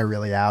 why am I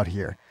really out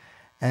here?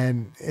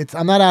 And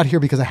I'm not out here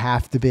because I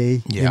have to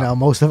be. Yeah. You know,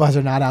 most of us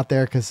are not out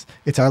there because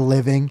it's our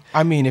living.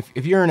 I mean,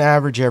 if you're an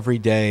average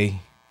everyday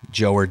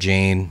Joe or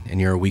Jane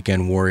and you're a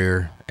weekend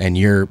warrior and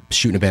you're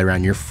shooting a bad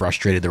round, you're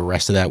frustrated the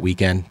rest of that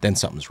weekend, then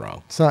something's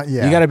wrong. So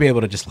yeah, you got to be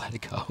able to just let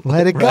it go.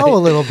 Let it go a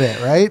little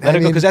bit, right? Let it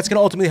go, because that's going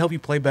to ultimately help you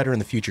play better in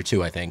the future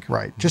too, I think.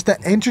 Right. Just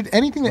that anything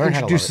that Learn how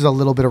to introduces love a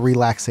little bit of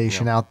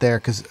relaxation out there,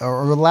 because a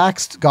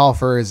relaxed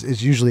golfer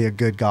is usually a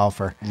good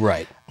golfer.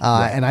 Right.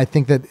 And I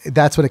think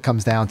that's what it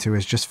comes down to,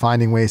 is just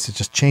finding ways to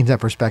just change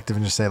that perspective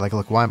and just say like,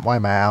 look, why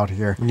am I out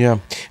here? Yeah.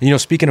 And, you know,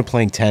 speaking of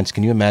playing tense,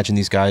 can you imagine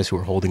these guys who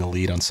are holding a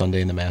lead on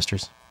Sunday in the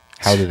Masters?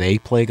 How do they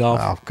play golf?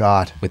 Oh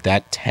God. With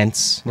that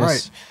tenseness?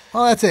 Right.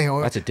 Well,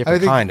 that's a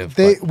different kind of.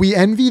 We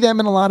envy them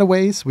in a lot of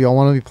ways. We all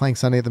want to be playing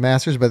Sunday at the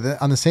Masters,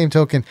 but on the same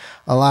token,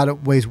 a lot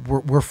of ways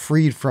we're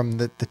freed from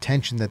the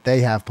tension that they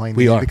have playing.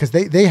 We are, because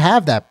they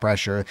have that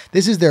pressure.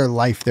 This is their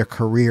life, their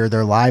career,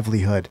 their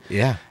livelihood.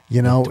 Yeah.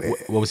 You know,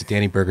 what was it?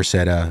 Danny Berger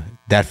said,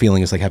 that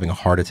feeling is like having a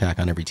heart attack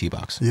on every tee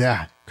box.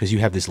 Yeah. Because you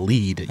have this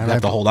lead that you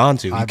have to hold on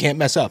to. You can't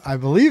mess up. I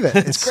believe it.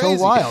 It's so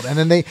wild. And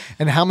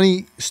then how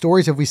many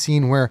stories have we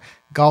seen where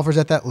golfers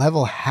at that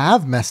level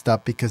have messed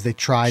up because they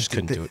tried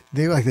to do it.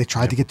 They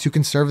tried to get too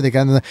conservative. They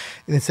got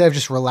instead of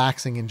just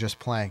relaxing and just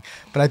playing.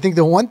 But I think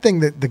the one thing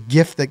that the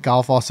gift that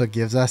golf also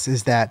gives us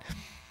is that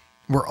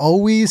we're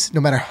always,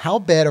 no matter how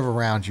bad of a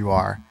round you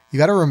are, you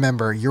got to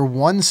remember you're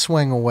one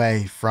swing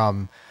away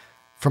from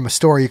a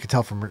story you could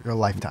tell from your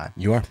lifetime.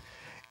 You are.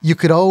 You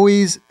could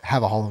always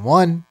have a hole in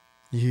one.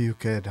 You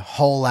could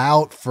hole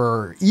out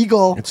for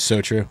eagle. It's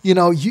so true. You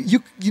know,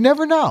 you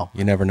never know.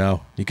 You never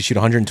know. You could shoot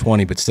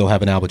 120, but still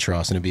have an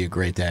albatross, and it'd be a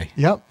great day.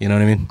 Yep. You know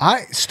what I mean?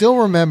 I still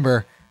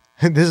remember,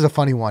 this is a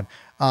funny one,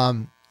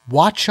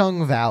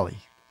 Watchung Valley.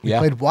 We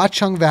played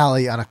Watchung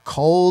Valley on a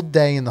cold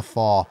day in the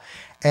fall,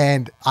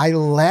 and I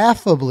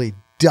laughably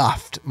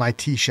duffed my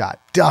tee shot.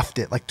 Duffed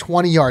it, like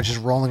 20 yards,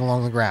 just rolling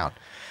along the ground.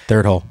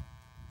 Third hole.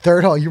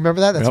 You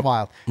remember that? That's Yep.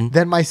 wild.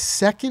 Then my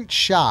second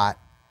shot,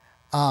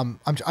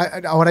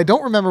 what I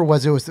don't remember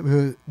was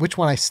which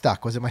one I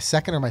stuck. Was it my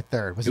second or my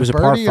third? It was a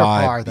birdie par or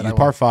five. par It was a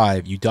par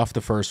five. You duffed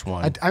the first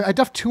one. I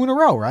duffed 2 in a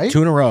row, right?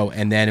 2 in a row,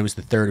 and then it was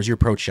the third. It was your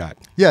approach shot.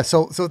 Yeah,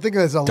 so think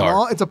of it as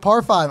it's a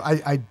par 5.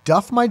 I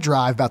duff my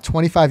drive about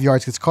 25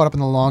 yards, gets caught up in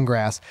the long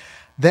grass.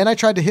 Then I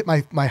tried to hit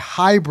my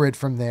hybrid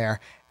from there,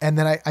 and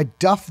then I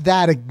duffed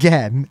that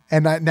again,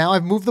 and now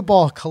I've moved the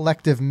ball a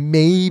collective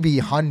maybe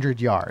 100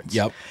 yards.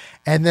 Yep.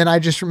 And then I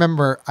just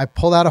remember I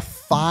pulled out a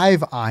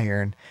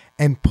 5-iron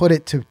and put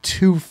it to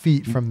 2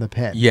 feet from the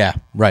pin. Yeah,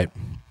 right.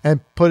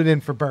 And put it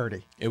in for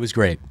birdie. It was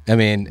great. I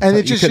mean, and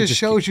it just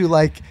shows you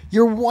like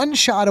you're one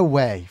shot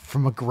away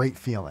from a great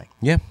feeling.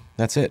 Yeah,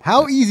 that's it.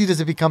 How easy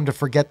does it become to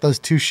forget those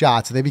 2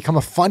 shots? They become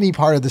a funny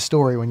part of the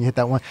story when you hit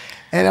that one.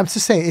 And I'm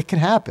just saying it can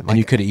happen. And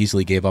you could have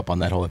easily gave up on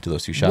that hole after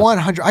those 2 shots.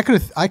 100. I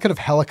could have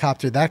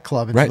helicoptered that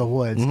club into the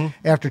woods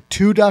after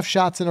 2 duff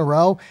shots in a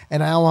row,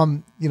 and now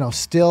I'm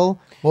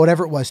still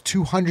whatever it was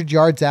 200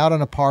 yards out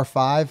on a par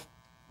 5.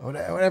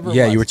 Whatever.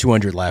 Yeah, you were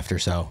 200 left or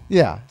so.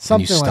 Yeah,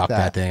 something and you stuck like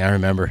that thing. I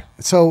remember.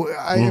 So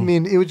I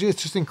mean,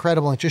 it's just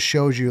incredible. It just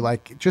shows you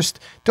like just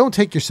don't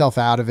take yourself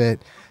out of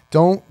it.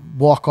 Don't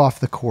walk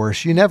off the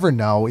course. You never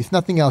know. If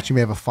nothing else, you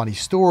may have a funny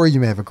story. You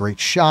may have a great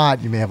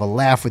shot. You may have a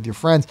laugh with your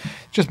friends.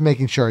 Just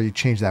making sure you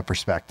change that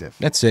perspective.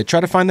 That's it.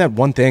 Try to find that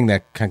one thing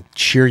that can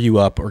cheer you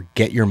up or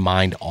get your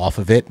mind off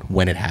of it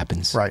when it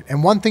happens. Right.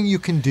 And one thing you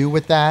can do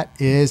with that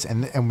is,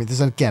 and this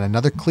is, again,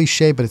 another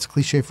cliche, but it's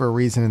cliche for a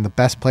reason, and the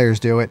best players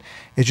do it,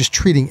 is just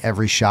treating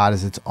every shot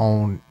as its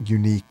own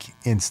unique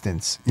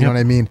instance. You know what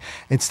I mean?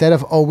 Instead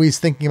of always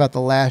thinking about the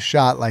last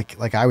shot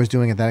like I was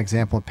doing at that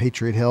example at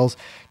Patriot Hills,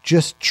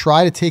 just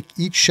try to take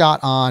each shot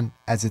on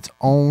as its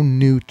own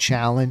new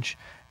challenge,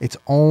 its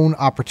own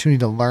opportunity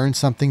to learn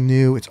something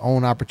new, its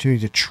own opportunity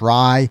to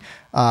try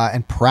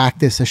and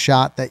practice a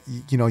shot that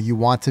you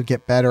want to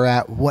get better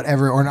at,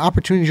 whatever, or an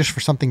opportunity just for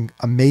something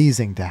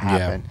amazing to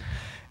happen.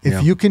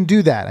 If you can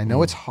do that, I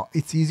know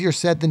it's easier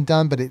said than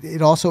done, but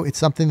it's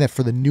something that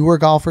for the newer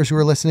golfers who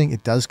are listening,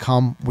 it does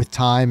come with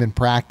time and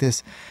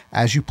practice.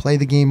 As you play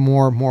the game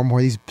more and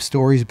more, these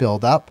stories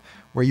build up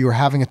where you were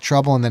having a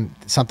trouble and then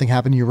something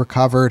happened, you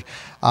recovered,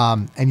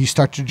 and you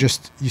start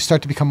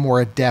to become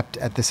more adept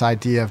at this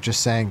idea of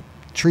just saying,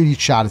 treat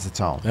each shot as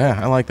its own. Yeah,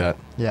 I like that.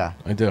 Yeah,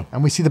 I do.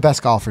 And we see the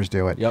best golfers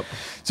do it. Yep.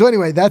 So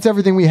anyway, that's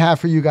everything we have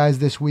for you guys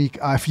this week.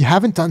 If you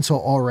haven't done so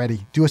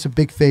already, do us a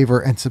big favor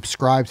and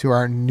subscribe to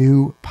our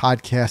new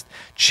podcast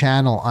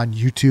channel on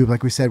YouTube.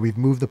 Like we said, we've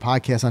moved the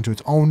podcast onto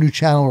its own new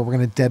channel where we're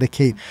going to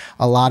dedicate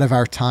a lot of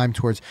our time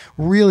towards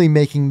really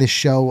making this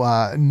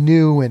show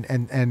new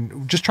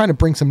and just trying to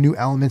bring some new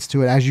elements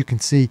to it. As you can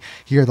see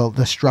here,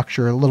 the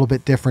structure a little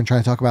bit different,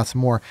 trying to talk about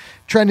some more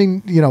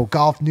trending,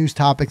 golf news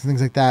topics and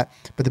things like that.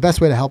 But the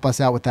best way to help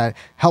us out with that,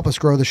 help us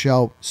grow the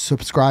show,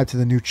 subscribe to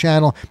the new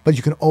channel. But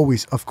you can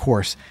always, of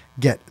course,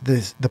 get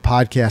the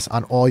podcast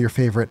on all your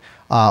favorite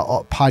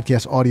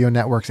podcast audio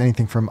networks,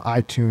 anything from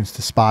iTunes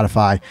to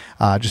Spotify.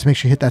 Just make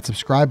sure you hit that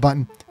subscribe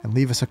button and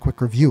leave us a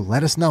quick review.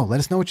 Let us know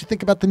what you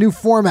think about the new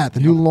format, the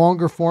new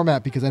longer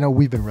format, because I know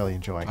we've been really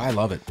enjoying it. I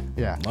love it.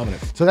 Yeah. Loving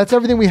it. So that's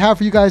everything we have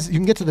for you guys. You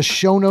can get to the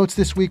show notes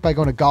this week by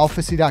going to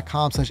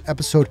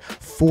golficity.com/episode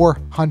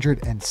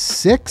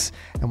 406.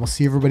 And we'll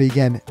see everybody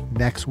again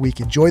next week.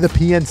 Enjoy the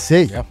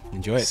PNC. Yep.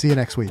 Enjoy it. See you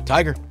next week.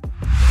 Tiger.